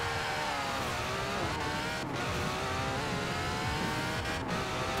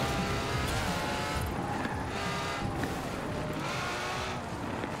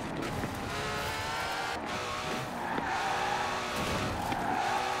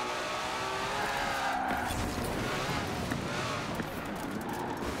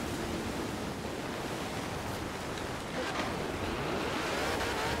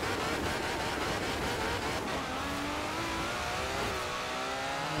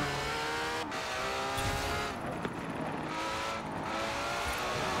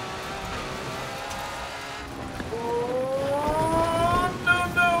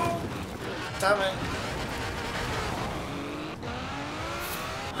 Damn it.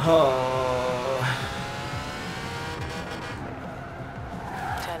 Oh.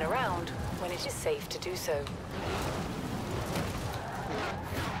 Turn around when it is safe to do so.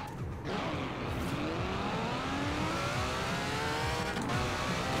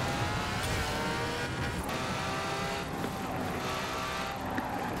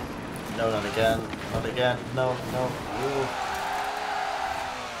 No, not again. Not again. No, no. Ooh.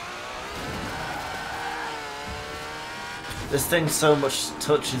 This thing so much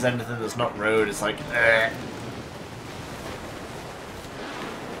touches anything that's not road, it's like, eh.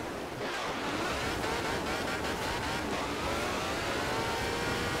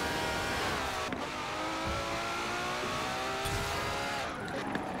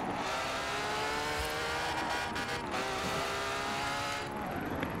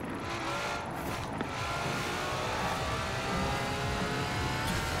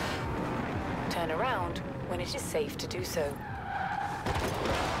 Turn around when it is safe to do so.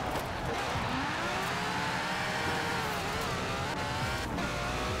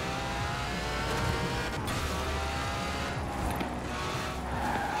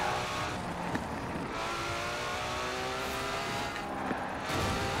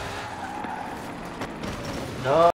 No.